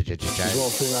Jan. One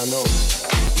thing I know.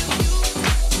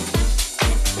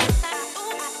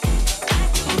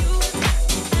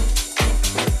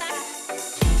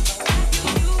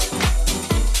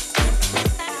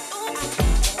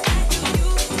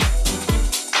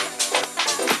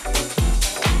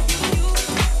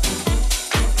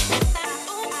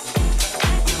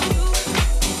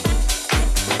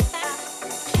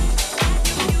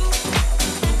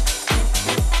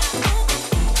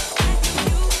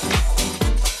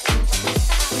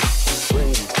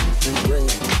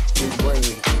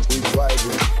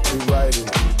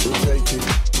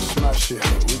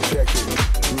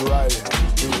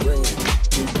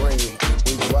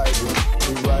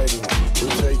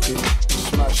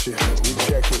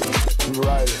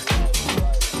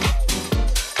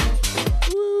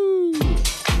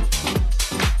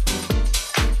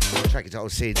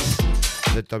 Sid's,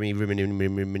 the Dummy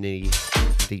Rimini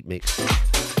deep mix.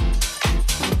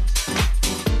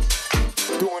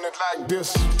 Doing it like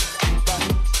this.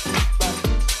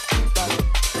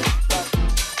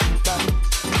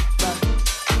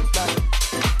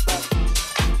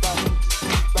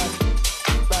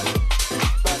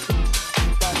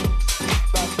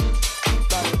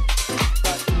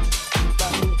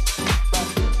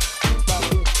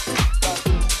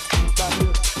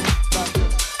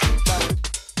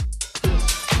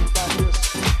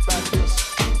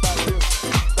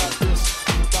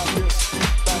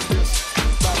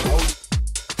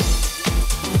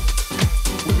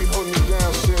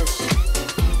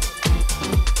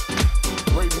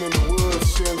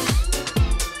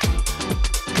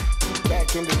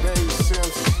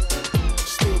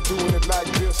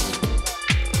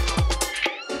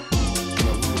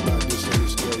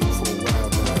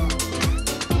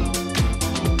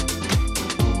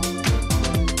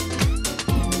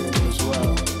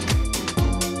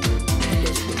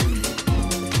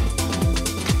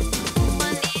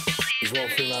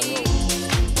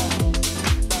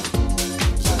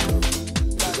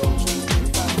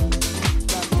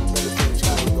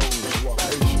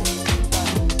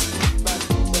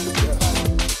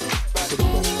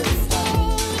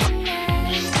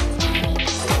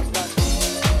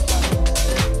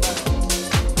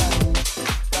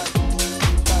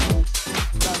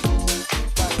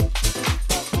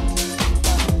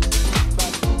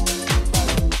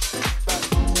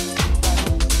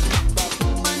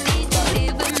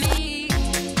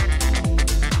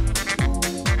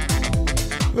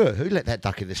 Who let that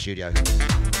duck in the studio?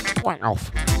 Whack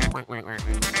off.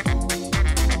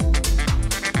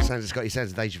 Sounds of Scotty,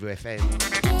 sounds of Deja Vu FM.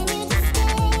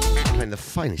 Playing the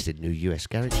finest in new US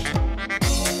garage.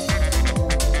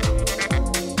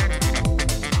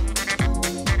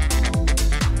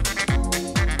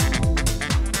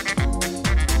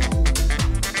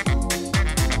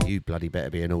 You bloody better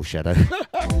be an all shadow.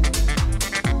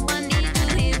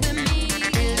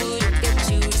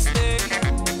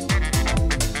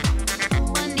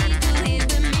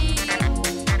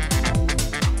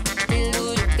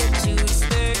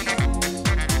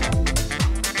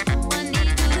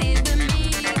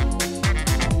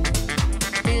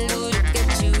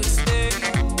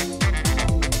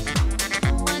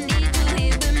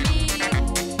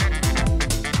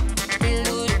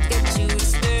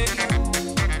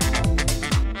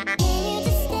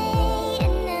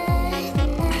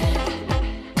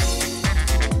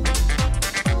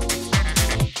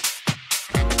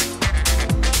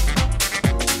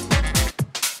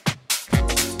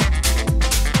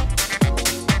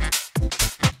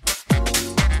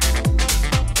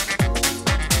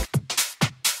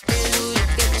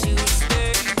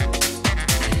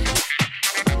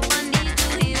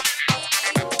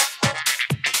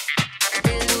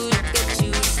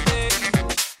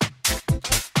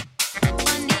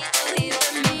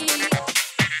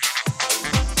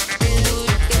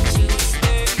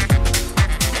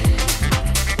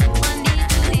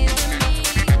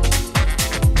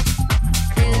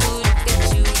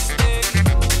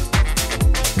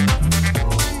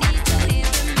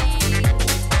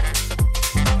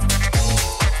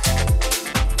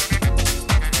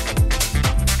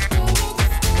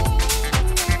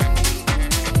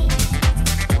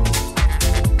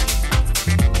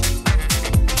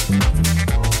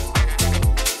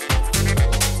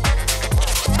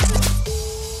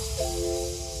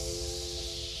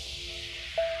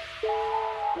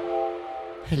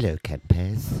 Hello,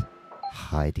 Campers.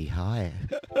 Heidi, hi.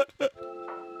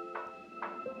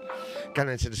 Going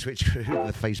out to the Switch crew,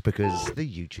 the Facebookers, the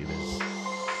YouTubers.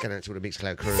 Going out to all the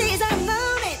Mixcloud crew. This is our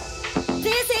moment.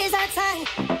 This is our time.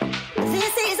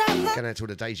 This is our moment. Going out to all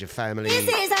the Deja family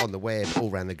on the web,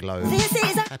 all around the globe. This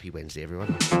is our Happy Wednesday,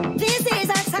 everyone. This is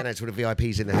our time. Going out to all the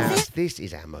VIPs in the house. This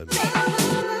is our moment.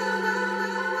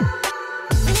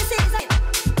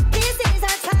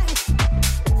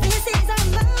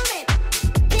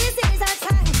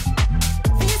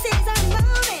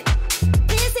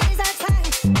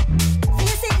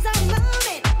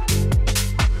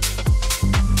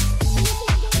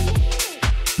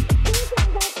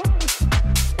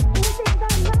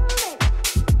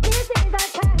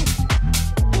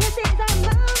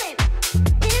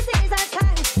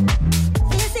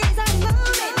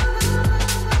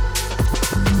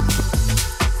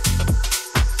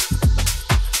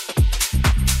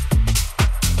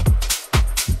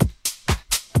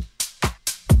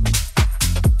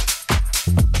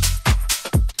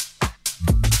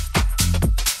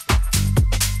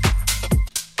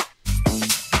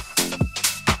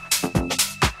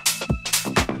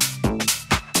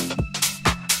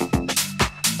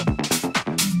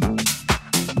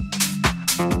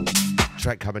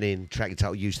 Track coming in, track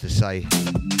title used to say.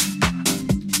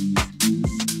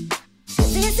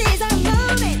 This is our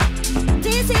moment.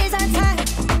 This is our time.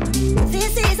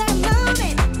 This is our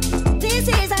moment. This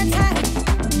is our time.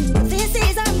 This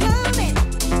is our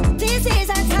moment. This is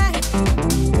our time.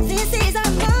 This is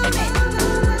our moment.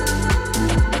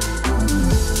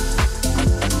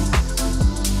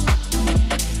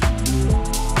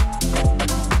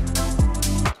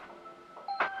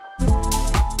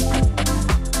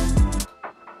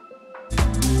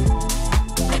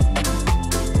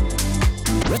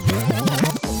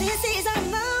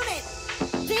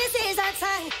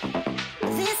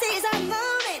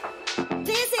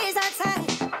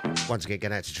 Once again,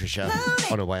 going out to Trisha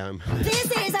on her way home.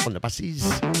 On the buses.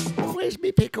 Where's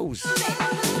me pickles?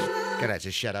 Going out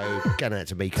to Shadow. Going out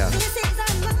to Mika.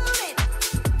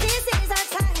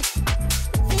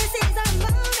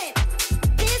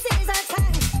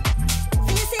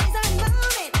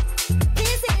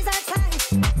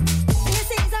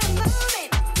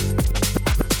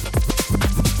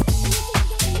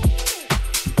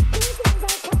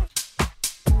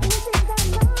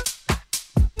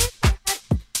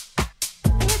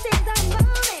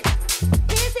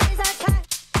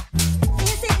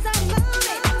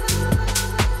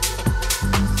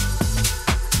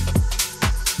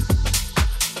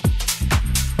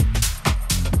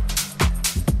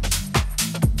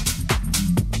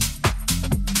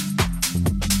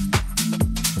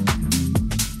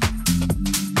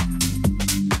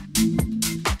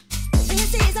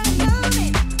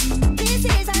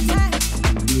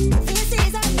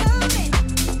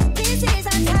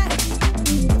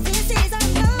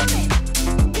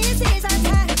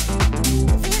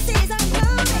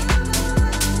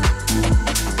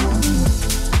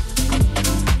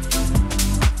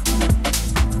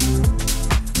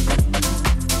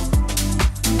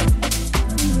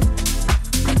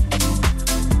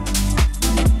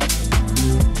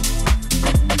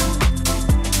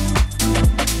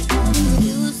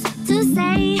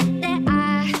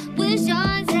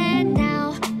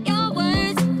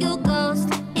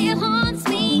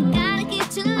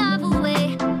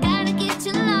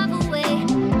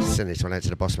 To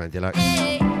the boss man deluxe.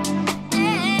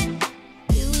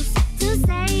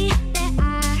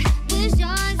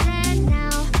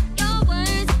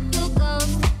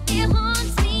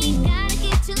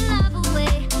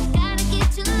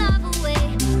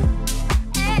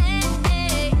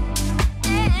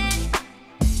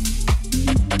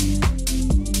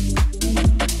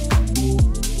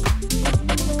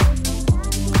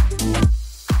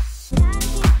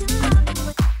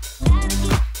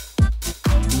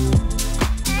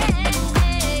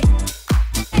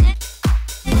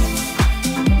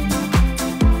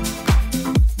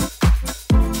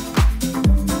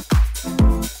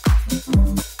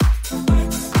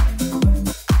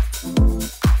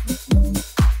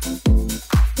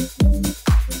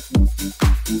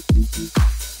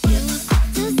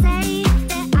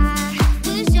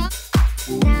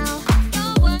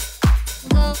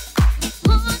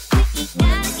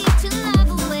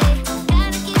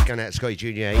 Scotte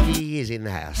Jr., he is in the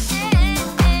house.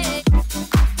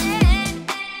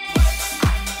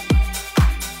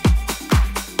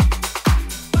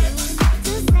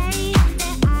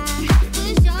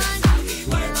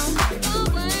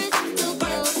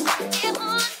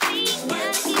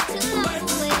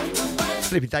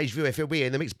 Flipping Days View FLB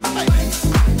in the mix.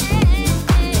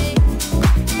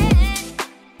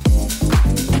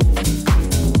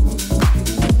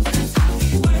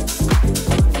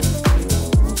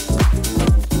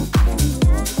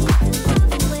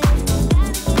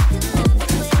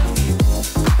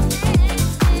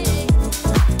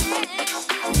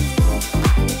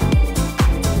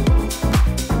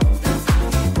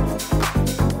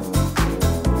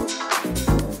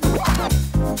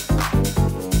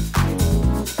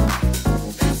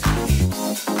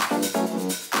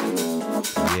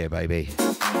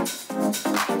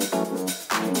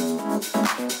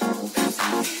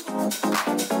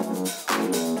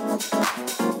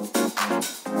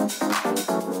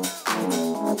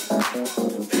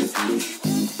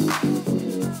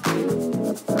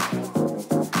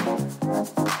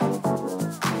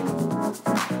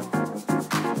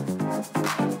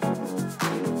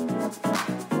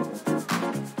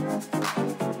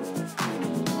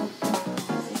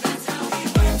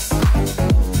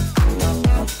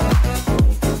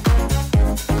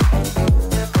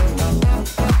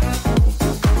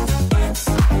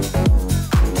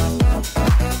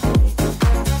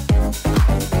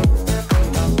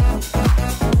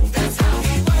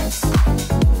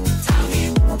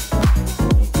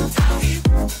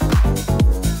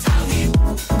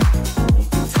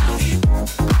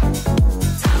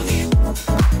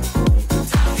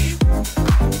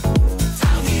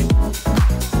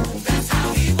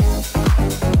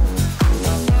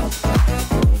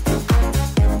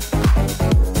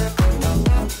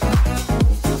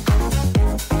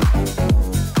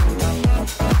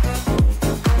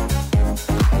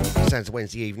 to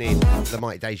Wednesday evening, the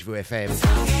mighty Deja Vu FM.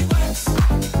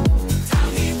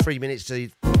 3 minutes to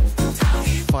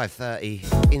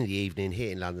 5:30 in the evening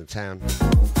here in London town.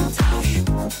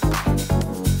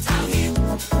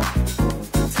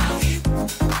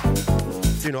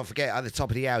 Do not forget, at the top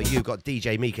of the hour, you've got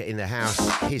DJ Mika in the house.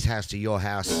 His house to your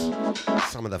house.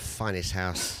 Some of the finest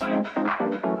house.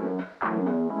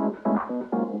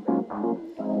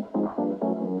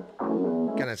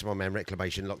 Going out to my man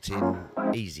Reclamation, locked in.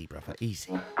 Easy, brother,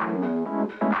 easy.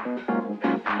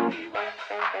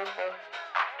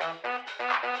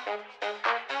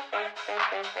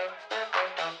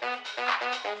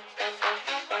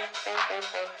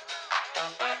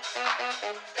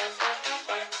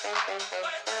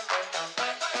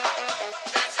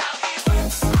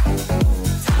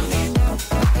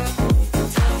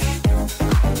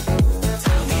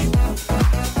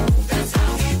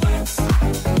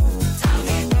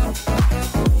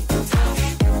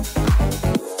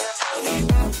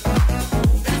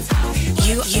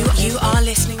 You are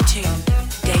listening to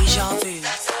Deja Vu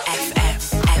FM.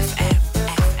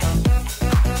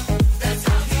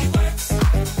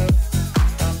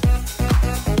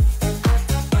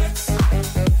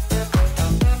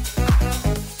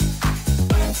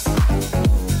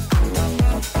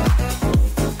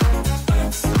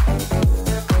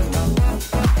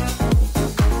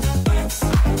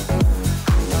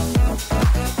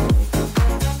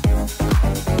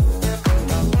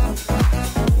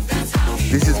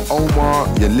 This is Omar.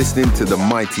 You're listening to the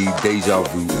mighty Deja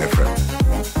Vu FM.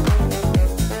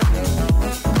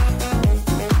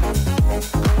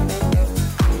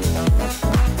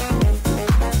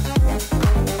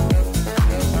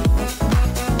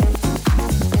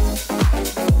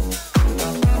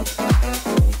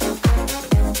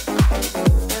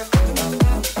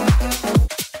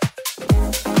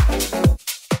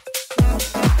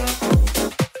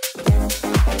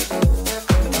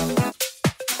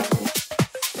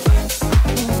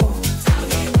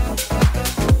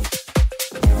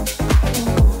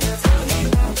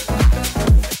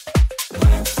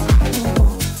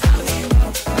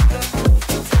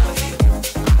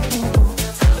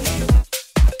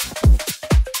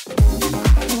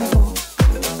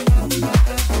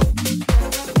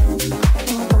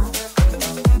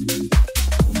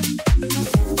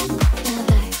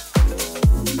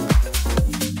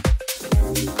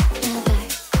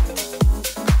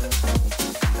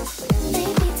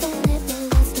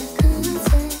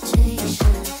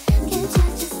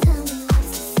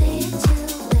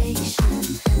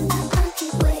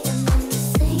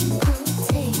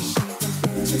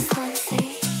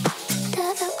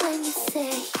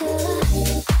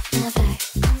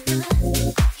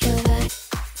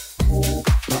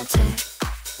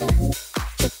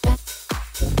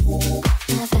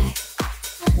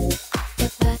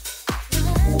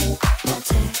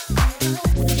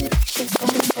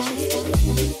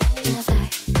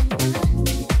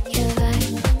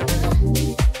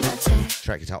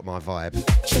 Track it up my vibe.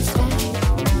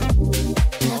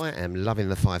 I am loving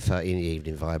the 5:30 in the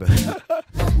evening vibe.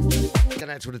 Get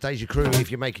out to the Deja crew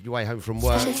if you're making your way home from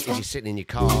work, if you're sitting in your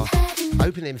car,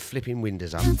 open them flipping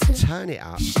windows up, turn it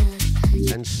up,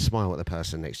 and smile at the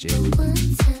person next to you.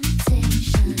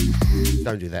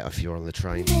 Don't do that if you're on the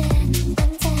train.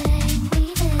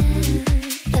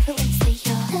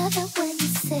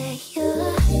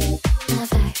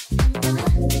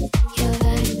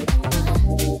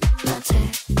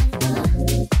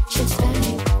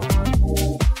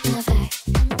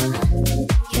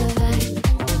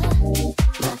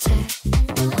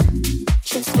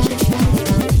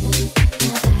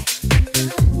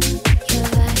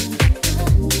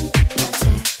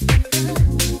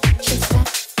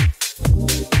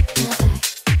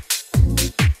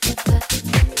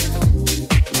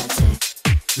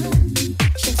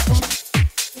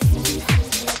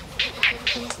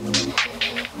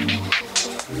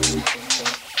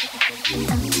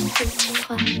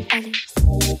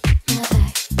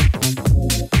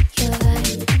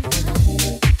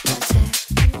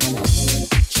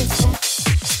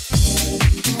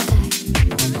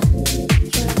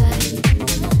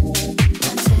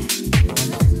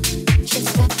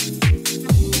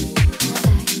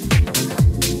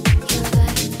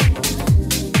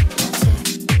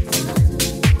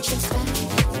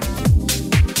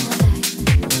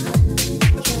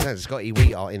 Scotty,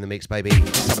 we are in the mix, baby.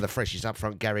 Some of the freshest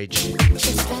Upfront garage.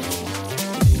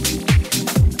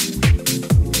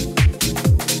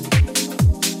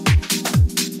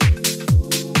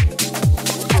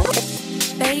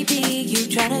 Baby, you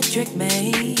try to trick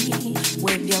me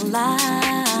with your lies.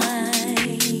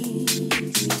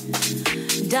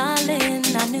 Darling,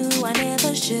 I I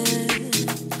never should.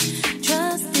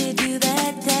 Trusted you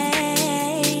that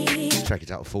day. Track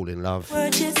it out, Fall in Love.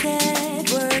 What you said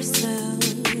were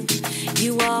smooth.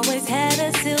 You always had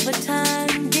a silver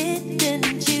tongue,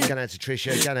 didn't you? Going out to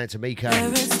Trisha, going out to Mika.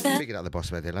 Picking up the boss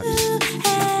with their laps.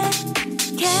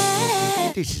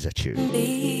 This is a tune.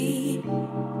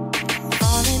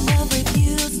 Fall in love with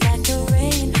you's like the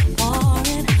rain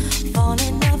pouring. Fall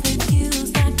in love with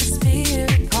you's like the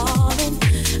spirit calling.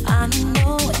 I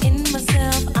know in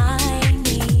myself I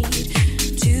need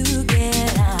to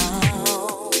get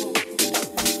out.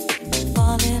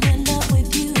 Falling in love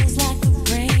with you's like the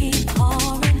rain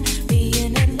pouring.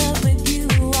 Being in love with you,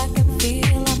 I can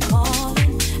feel I'm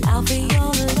calling out for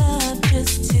your love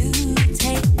just to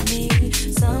take me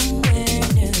somewhere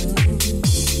new.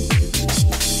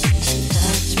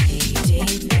 Touch me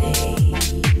deeply.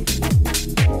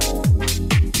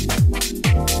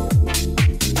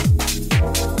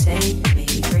 Take me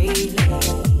freely.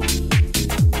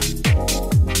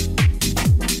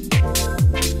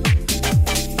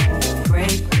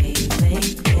 Break me,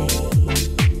 make me.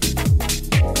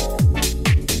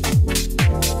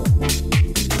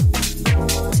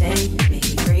 Take me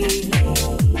freely.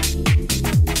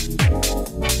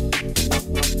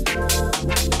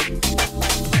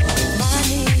 My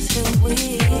knees feel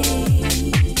weak,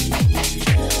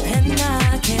 and I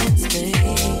can't speak.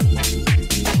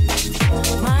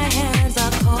 My hands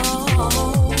are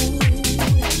cold,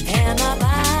 and my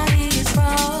body's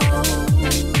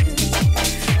froze.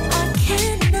 I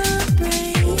cannot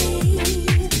breathe,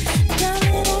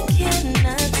 darling, I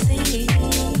cannot see.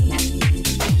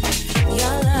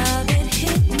 Your love, it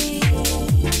hit me.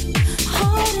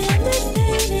 Holding this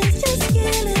pain is just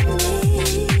killing me.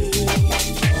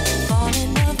 Fall in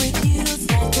love with you's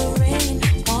like the rain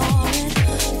pouring.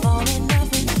 Fall in love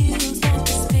with you's like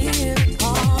the spirit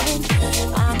calling.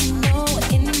 I know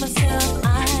in myself I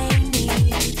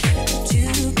need to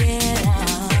get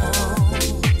out.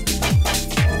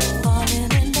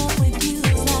 Falling in love with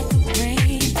you's like the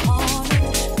rain pouring.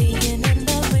 Being in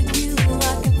love with you, I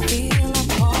can feel I'm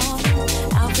calling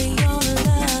out for your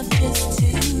love just to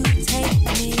take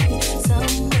me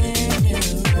somewhere new.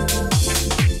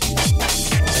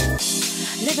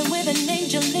 Living with an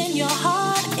angel in your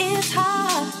heart is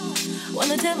hard when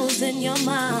the devil's in your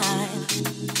mind.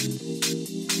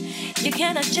 You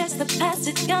cannot just the past,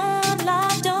 it's gone.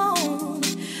 Love don't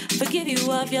forgive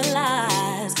you of your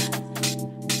lies.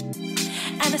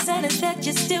 And the sadness that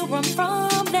you still run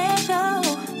from, let go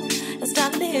and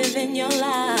start living your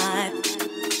life.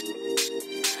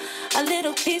 A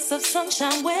little piece of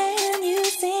sunshine when you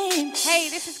seem. Hey,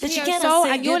 this is that you Cleo cannot Soul,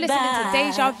 say and you're listening to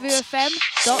goodbye.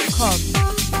 DejaVuFM.com.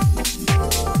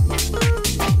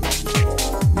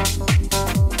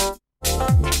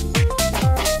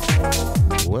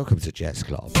 Welcome to Jazz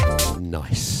Club.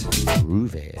 Nice.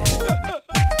 Groovy.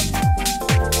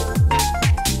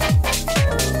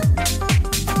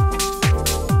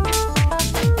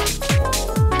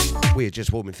 We're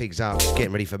just warming things up,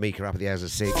 getting ready for Mika up at the hours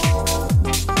of 6.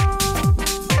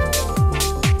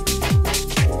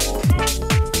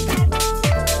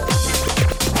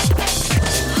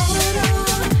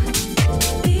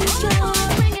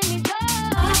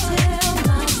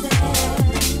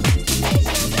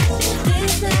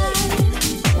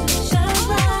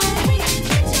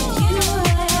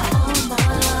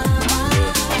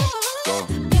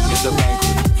 It's a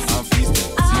banquet, I'm feasting.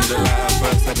 Seen the light at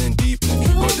first, I didn't deepen.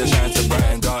 Got the shine to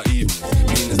brighten dark evenings.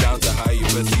 Meanings down to how you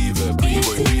perceive it.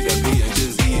 Pre-boy, read the beat and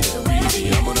just eat it.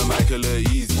 Breezy, I'm on a mic a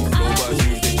little easy. Flow bars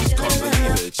move, they just can't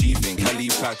believe it. Chiefing, Cali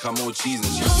pack, I'm all cheesing.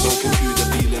 She's so confused, the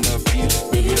feeling her feeling.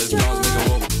 Baby, let's bounce, make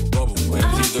a wobble, wobble.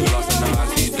 Empty the glass and now I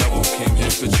see double. Came here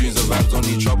for tunes and vibes, don't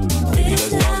need trouble. Baby,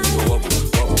 let's bounce, make a wobble,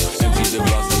 wobble. Empty the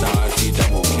glass and now I see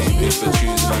double. Came here for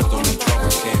tunes, vibes, don't need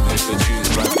trouble. Came here for tunes,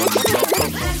 vibes, don't need trouble.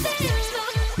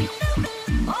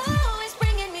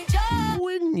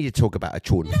 When you talk about a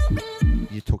tune,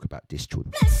 you talk about this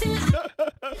tune.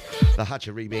 The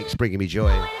Hutcher remix, bringing me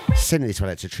joy. Sending this one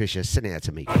out to Trisha, sending it out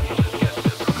to me.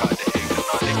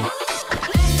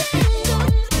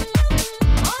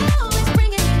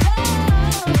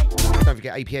 Don't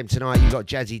forget 8 PM tonight, you've got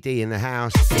Jazzy D in the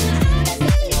house.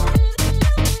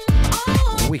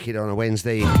 Wicked on a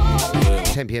Wednesday.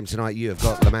 10 PM tonight, you have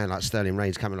got the man like Sterling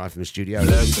Reigns coming live from the studio.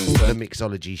 The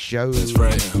Mixology Show.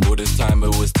 All this time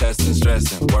it was testing,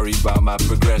 stressing. Worry about my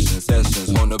progression.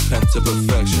 Sessions on a pen to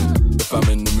perfection. If I'm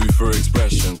in the mood for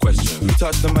expression, question. Who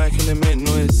touched the mic and it made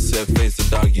noise? Said face the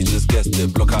dog, you just guessed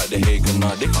it. Block out the hate and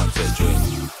nah, they can't test joy.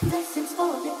 Blessings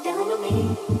falling down on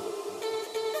me.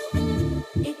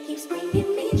 It keeps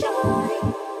bringing me joy.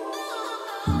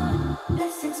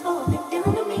 Blessings falling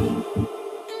down on me.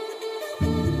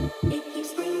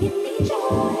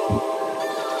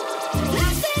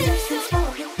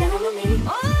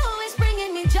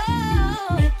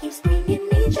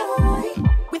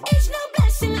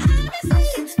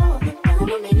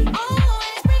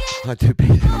 I do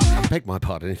beg my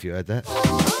pardon if you heard that.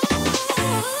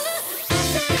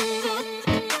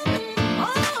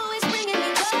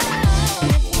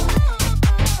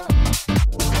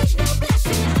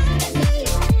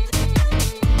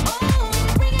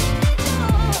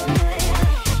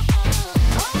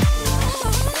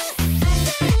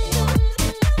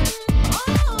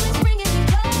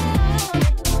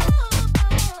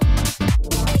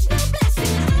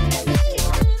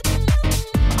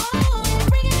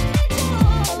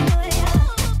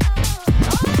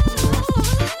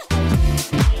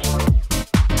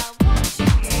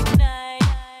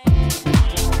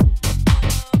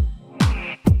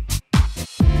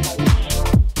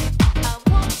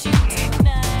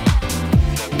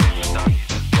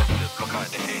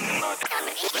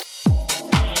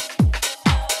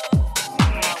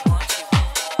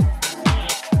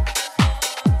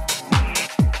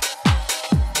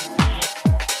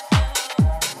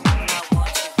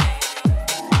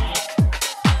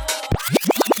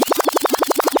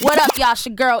 What up, y'all? It's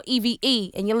your girl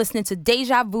EVE, and you're listening to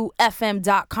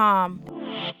DejaVuFM.com.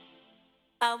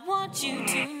 I want you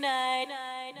tonight.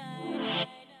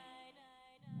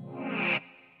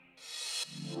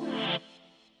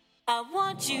 I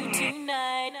want you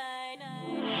tonight.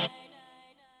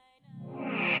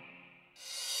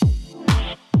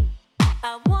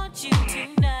 I want you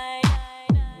tonight.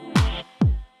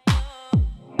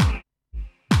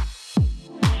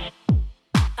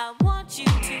 I want you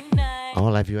tonight.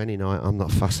 I'll have you any night. I'm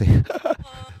not fussy.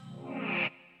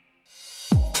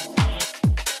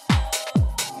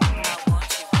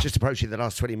 Just approaching the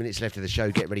last 20 minutes left of the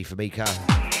show. Get ready for Mika.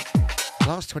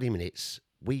 Last 20 minutes,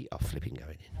 we are flipping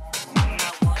going in.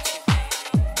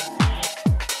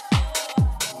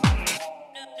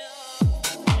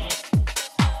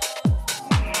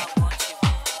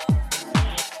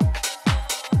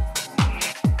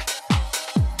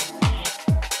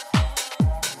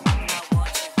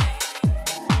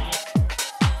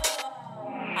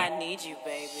 I need you,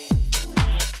 baby.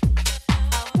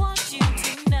 I want you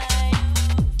tonight.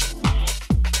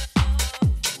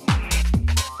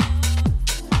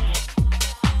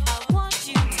 I want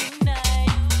you tonight.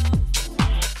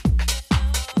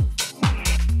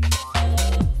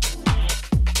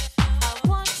 I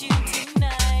want you tonight. I want you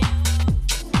tonight.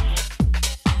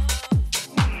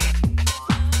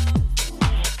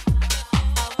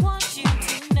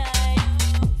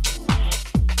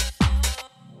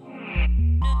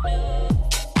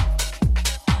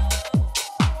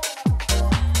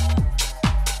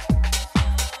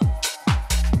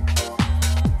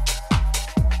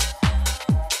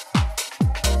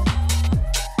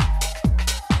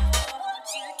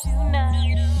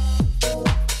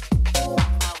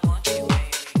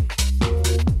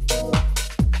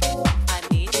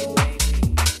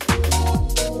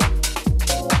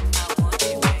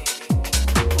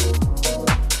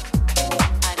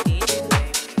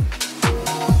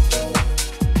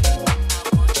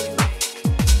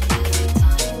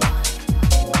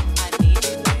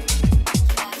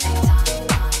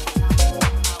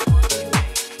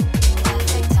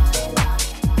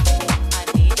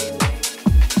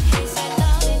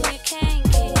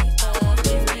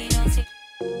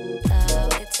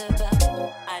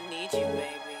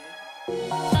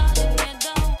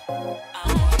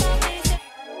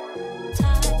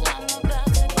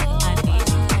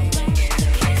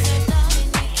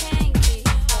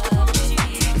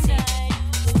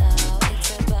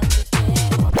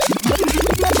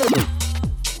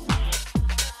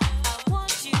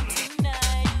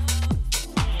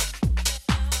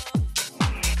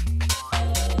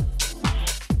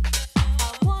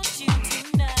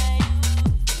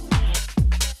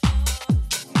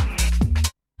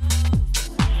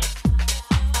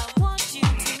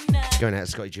 Going out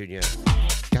to Scotte Jr.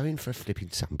 Going for a flipping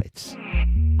sunbeds.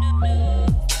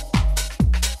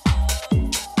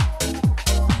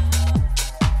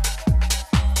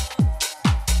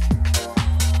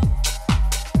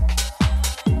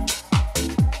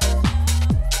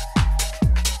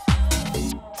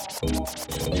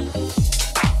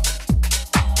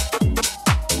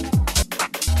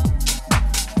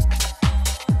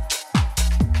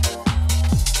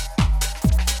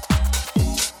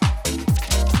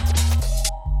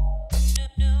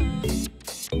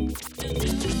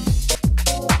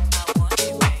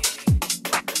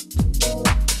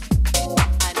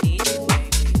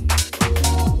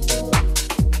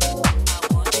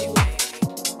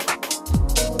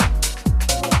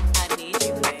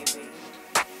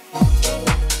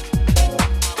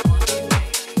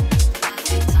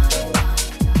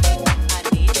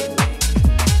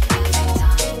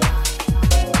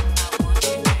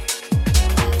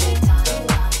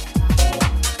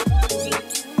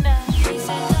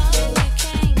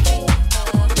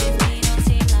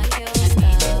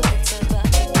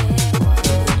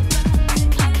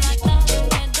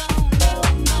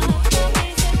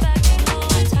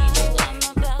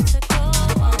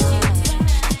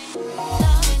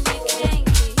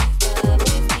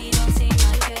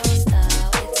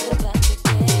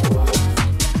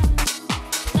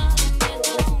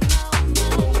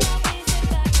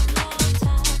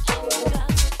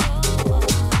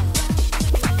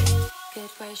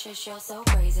 gracious, you're so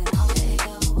brazen. I'll let it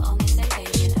go. On this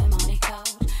occasion, I'm on it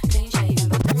cold. Clean shaven,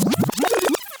 but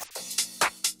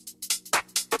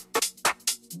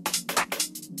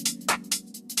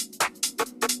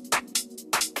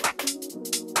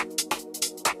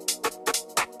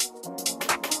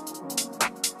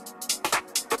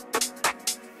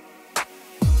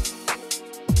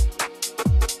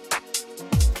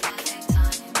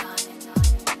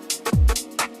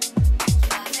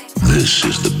This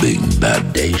is the Big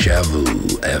Bad Deja Vu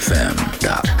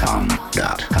FM.com.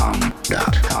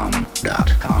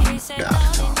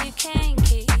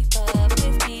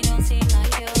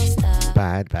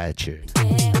 Bad tune.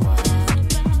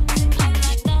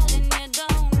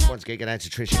 Once again, get out to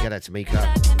Trisha, get out to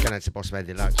Mika, get out to Boss Man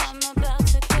Deluxe,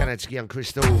 get out to Young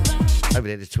Crystal, over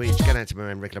there to Twitch, get out to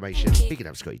Moran Reclamation, picking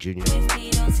up Scotty Jr.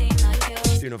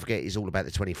 Do not forget, it's all about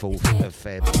the 24th of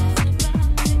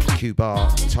Feb. Q Bar,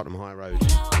 Tottenham High Road,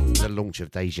 the launch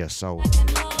of Deja Soul.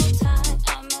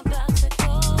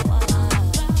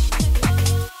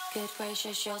 good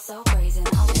gracious, you're so brazen.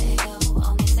 I'll let it go.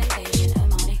 On this occasion,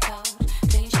 I'm on it cold.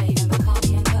 Clean shaven, but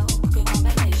coffee and coke. Good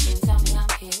combination. Tell me I'm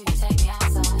cute. Take me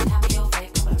outside. Have me your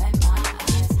fake compliment my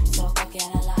eyes. So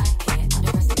again, I like it.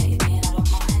 Underestimated me and I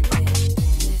don't mind it.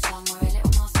 New song, we're a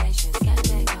little more spacious. Get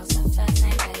big, go some first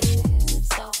name basis.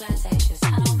 So flirtatious.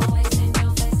 And on my waist in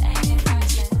your face, ain't it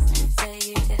priceless? Say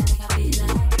you didn't think I'd be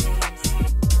like this.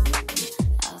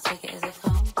 I'll take it as a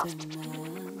compliment.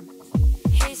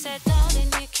 He said,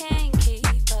 darling, you can't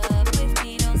keep up with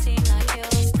me. Don't seem like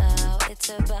your style. It's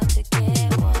about to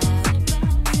get wild.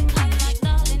 I'm like,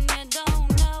 darling, you don't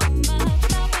know much.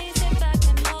 Now please sit back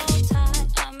and hold tight.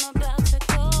 I'm about to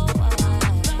go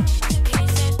wild. He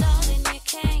said, darling, you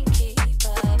can't keep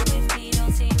up with me.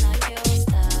 Don't seem like your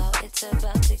style. It's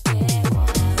about to get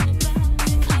wild.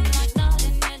 I'm like,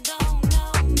 darling, you don't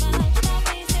know much. Now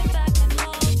please sit back and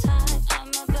hold tight.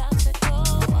 I'm about to go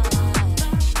wild.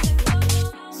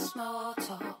 Small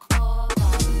talk, more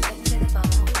love, take to the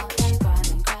bottom, up and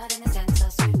grinding, crowd in the center,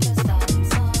 superstar,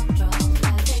 some drugs,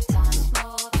 magic time.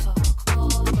 Small talk, more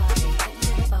love, take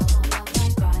to the bottom, up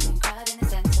and grinding, crowd in the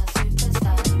center,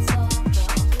 superstar, some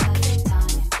drugs, magic time.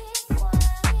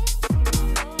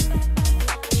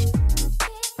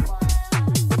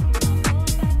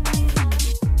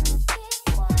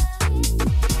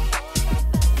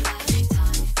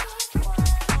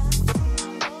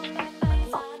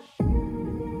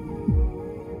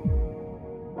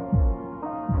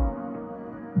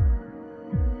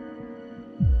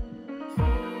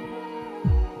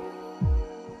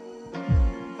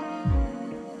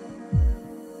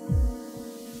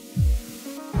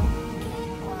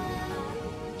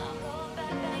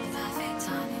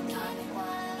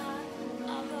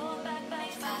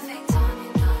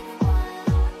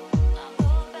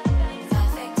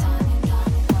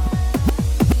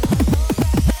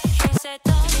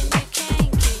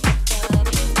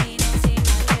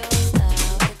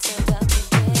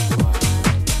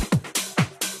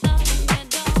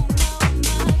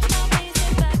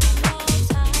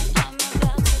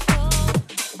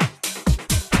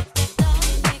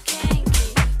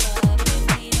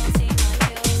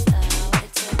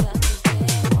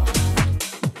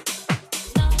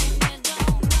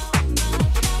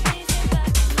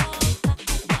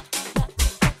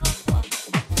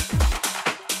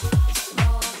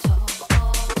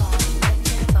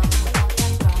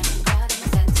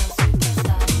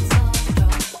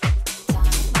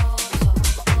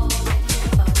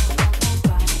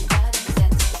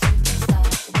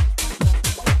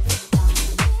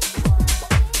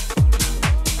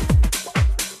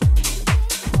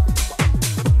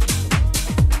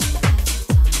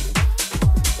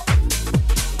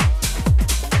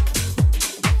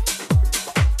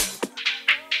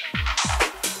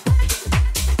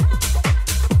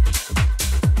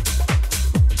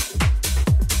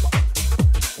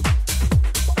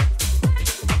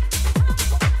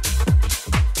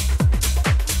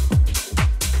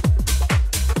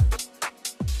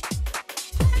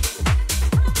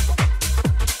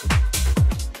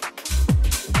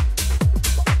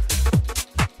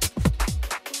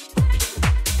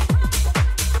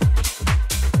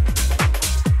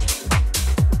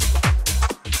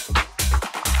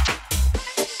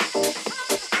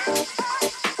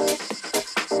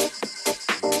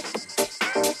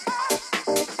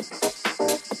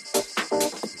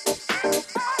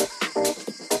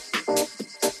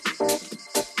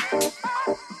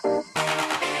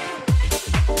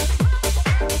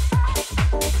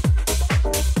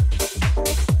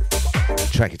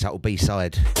 Track entitled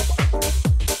B-side.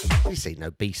 This ain't no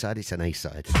B-side, it's an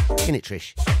A-side. Innit,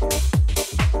 Trish?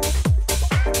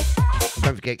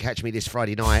 Don't forget, catch me this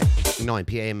Friday night, 9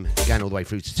 p.m, going all the way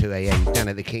through to 2 a.m, down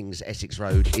at the King's, Essex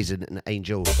Road, Isn't an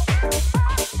Angel.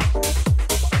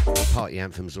 Party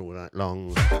anthems all night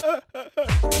long.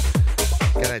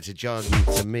 Going out to John,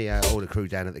 to Mia, all the crew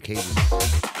down at the King's.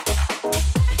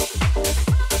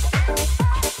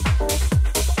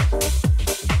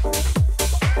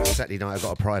 Saturday night I've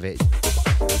got a private,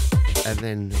 and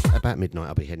then about midnight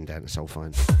I'll be heading down to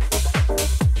Soulfine.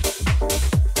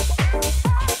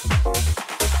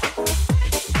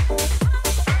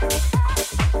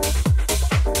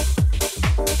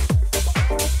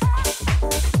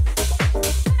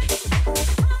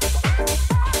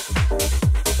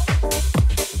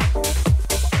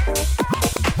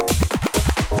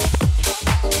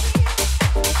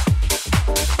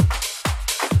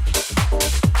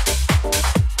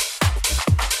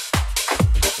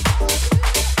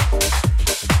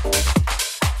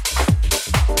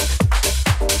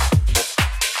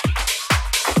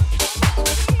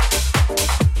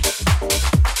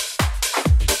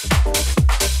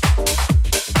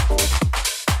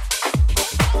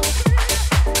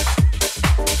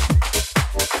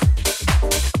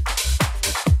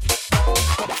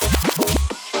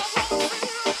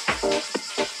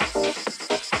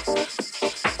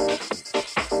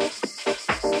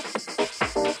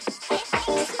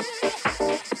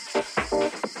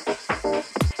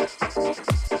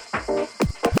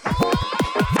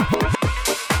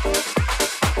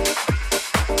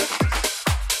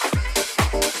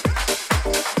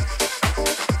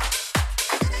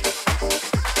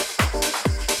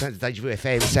 Deja Vu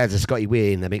FM, sounds of Scotty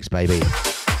Weir in the mix, baby.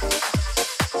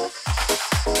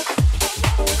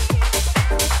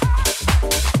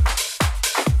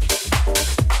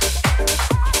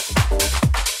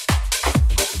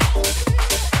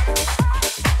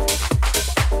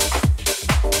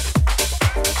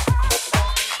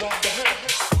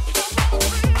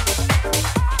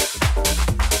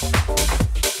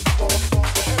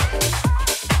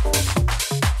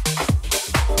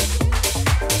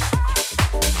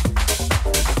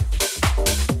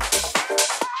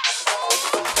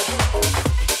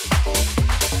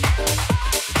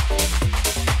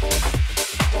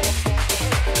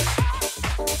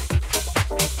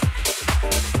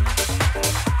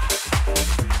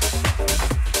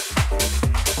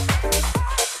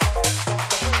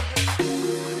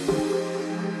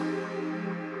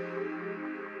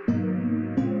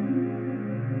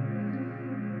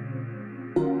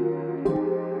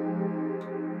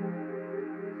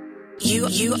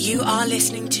 You are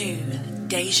listening to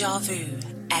Deja Vu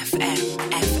FM.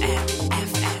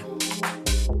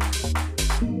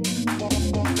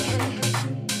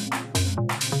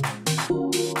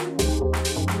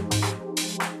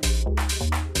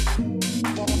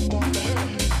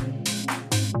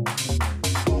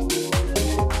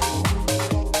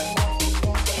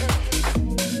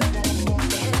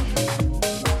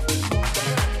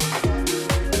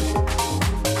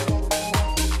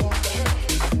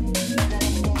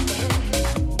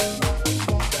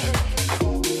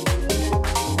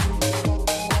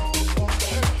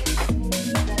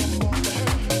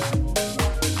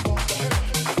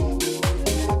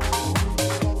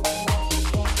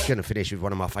 Gonna finish with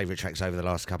one of my favourite tracks over the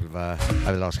last couple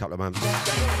of months.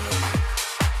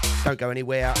 Don't go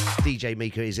anywhere. DJ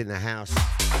Mika is in the house.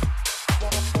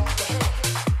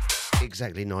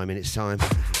 Exactly 9 minutes time.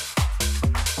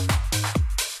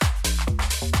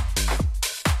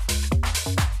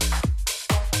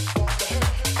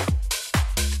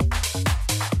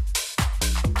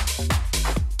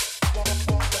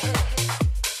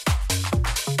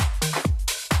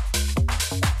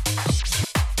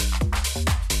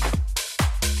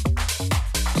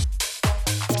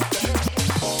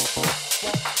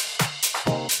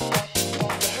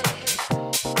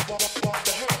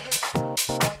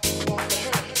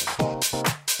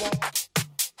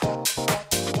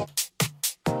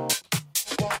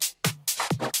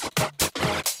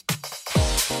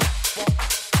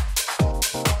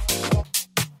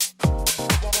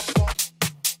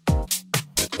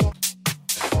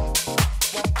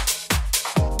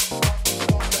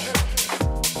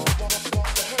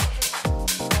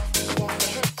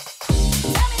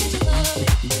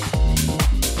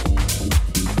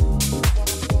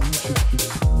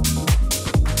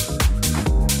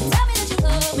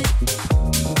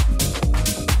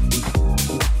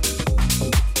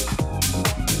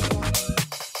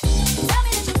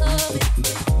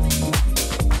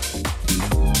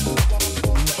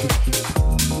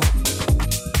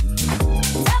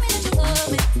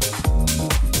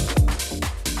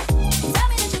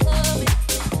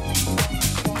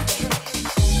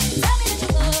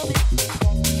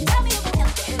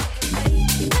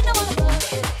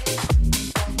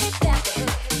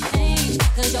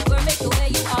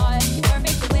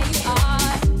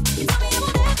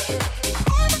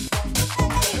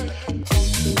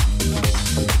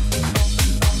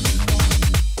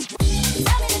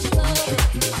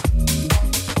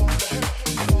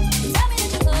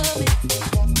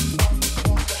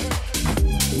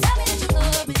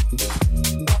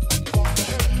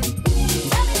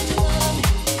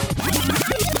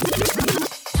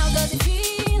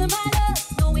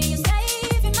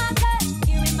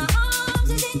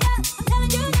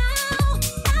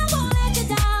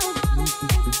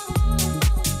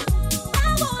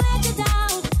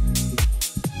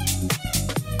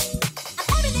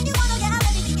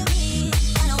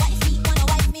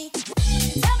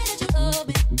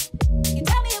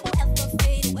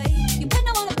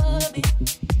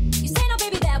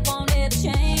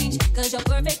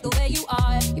 You're perfect the way you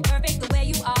are. You're perfect the way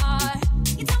you are.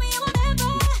 You tell me I won't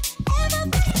ever, ever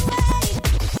fade away.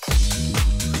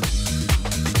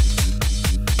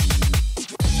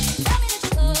 Tell me that you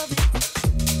love me.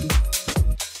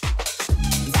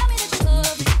 Tell me that you love me. Tell me that you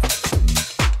love me.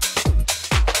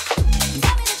 Tell me that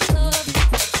you love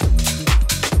me.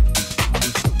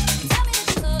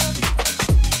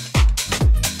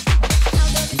 How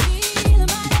does it feel in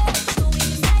my head? Knowing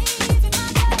you're safe in my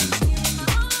bed, here in my arms as it does. Tell you not,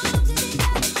 I won't let you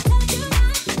down. I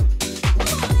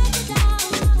won't let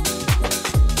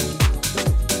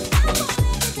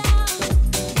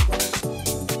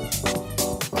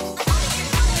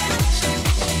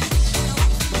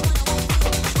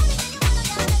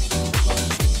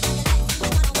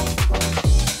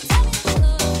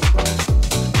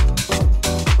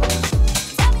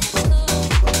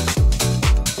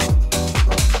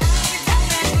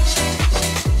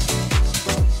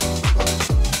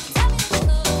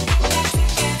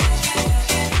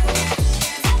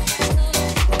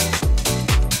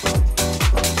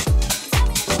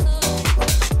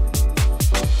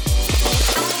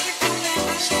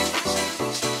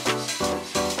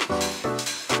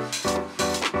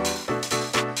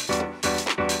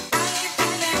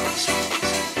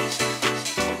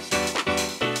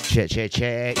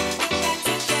Check.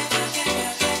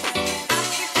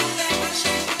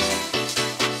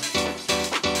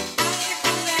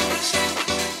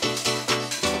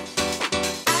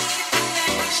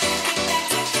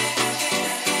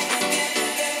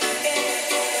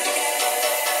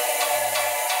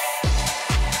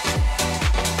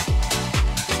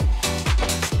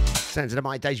 Send to the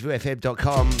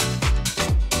MyDejaVuFM.com.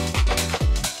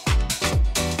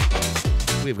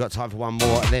 We've got time for one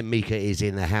more, and then Mika is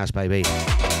in the house, baby.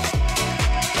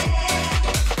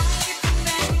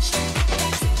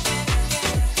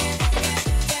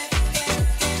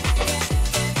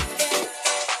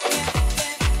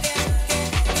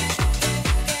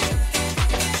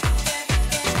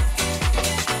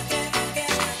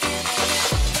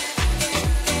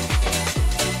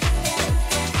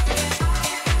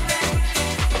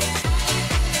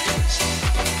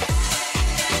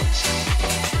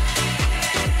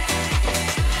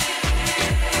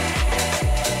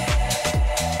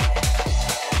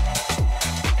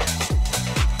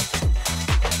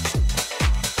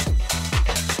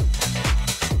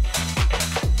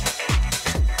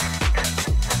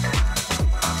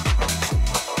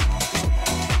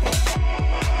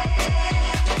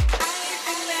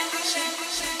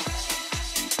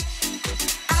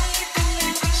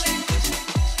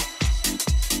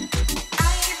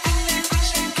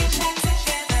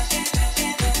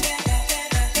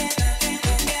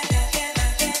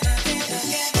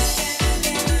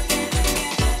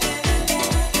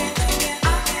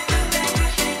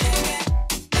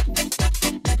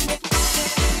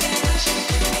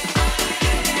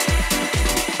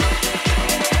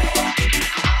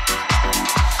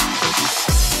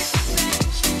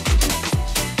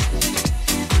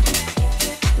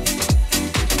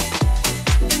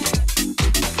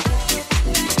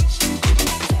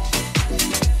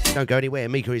 Don't go anywhere.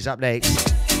 Mika is up next.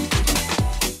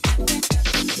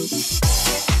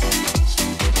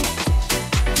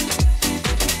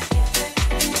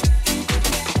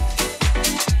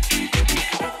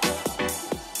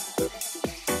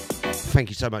 Thank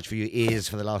you so much for your ears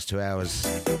for the last 2 hours.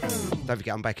 Don't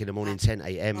forget, I'm back in the morning, 10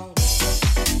 a.m.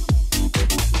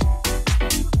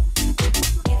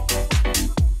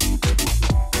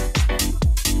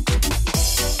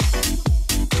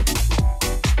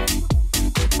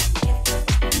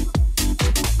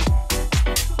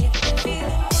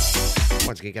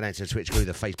 Once again, going out to the Twitch crew,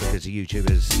 the Facebookers, the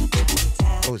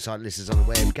YouTubers, all the silent listeners on the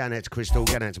web. Going out to Crystal,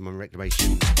 going out to Mum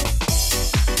Reclamation.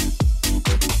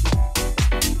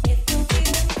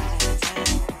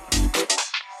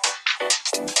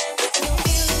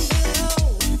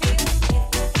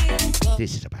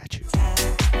 This is about you.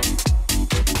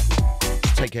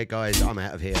 Take care, guys. I'm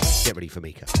out of here. Get ready for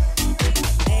Mika.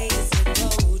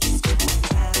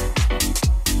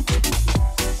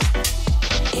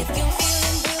 If you're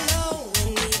feeling below and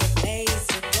need a place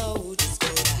to go, just go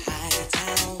to High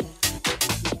Town.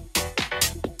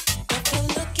 If you're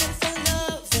looking for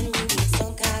love and you need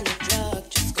some kind of drug,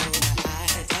 just go to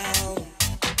High Town.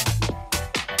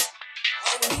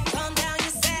 When you calm down,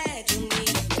 you're sad, you need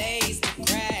a place to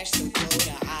crash, so go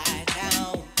to High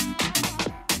Town.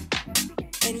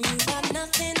 And you got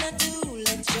nothing to do,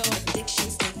 let your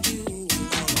addictions take you.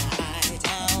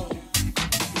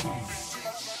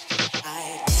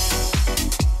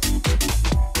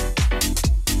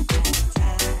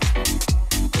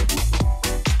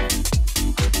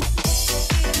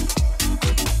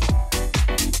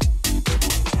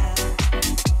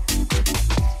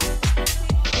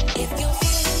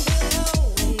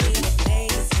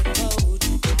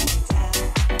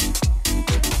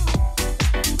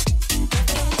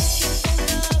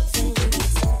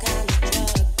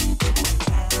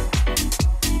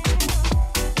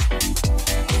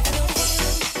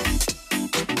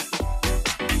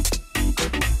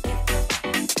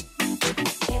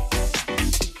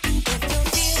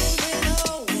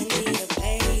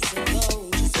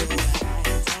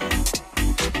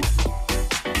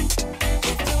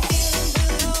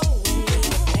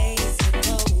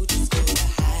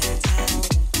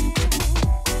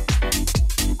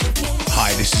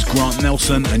 Grant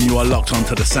Nelson, and you are locked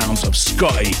onto the sounds of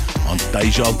Scotte on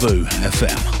Deja Vu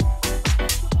FM.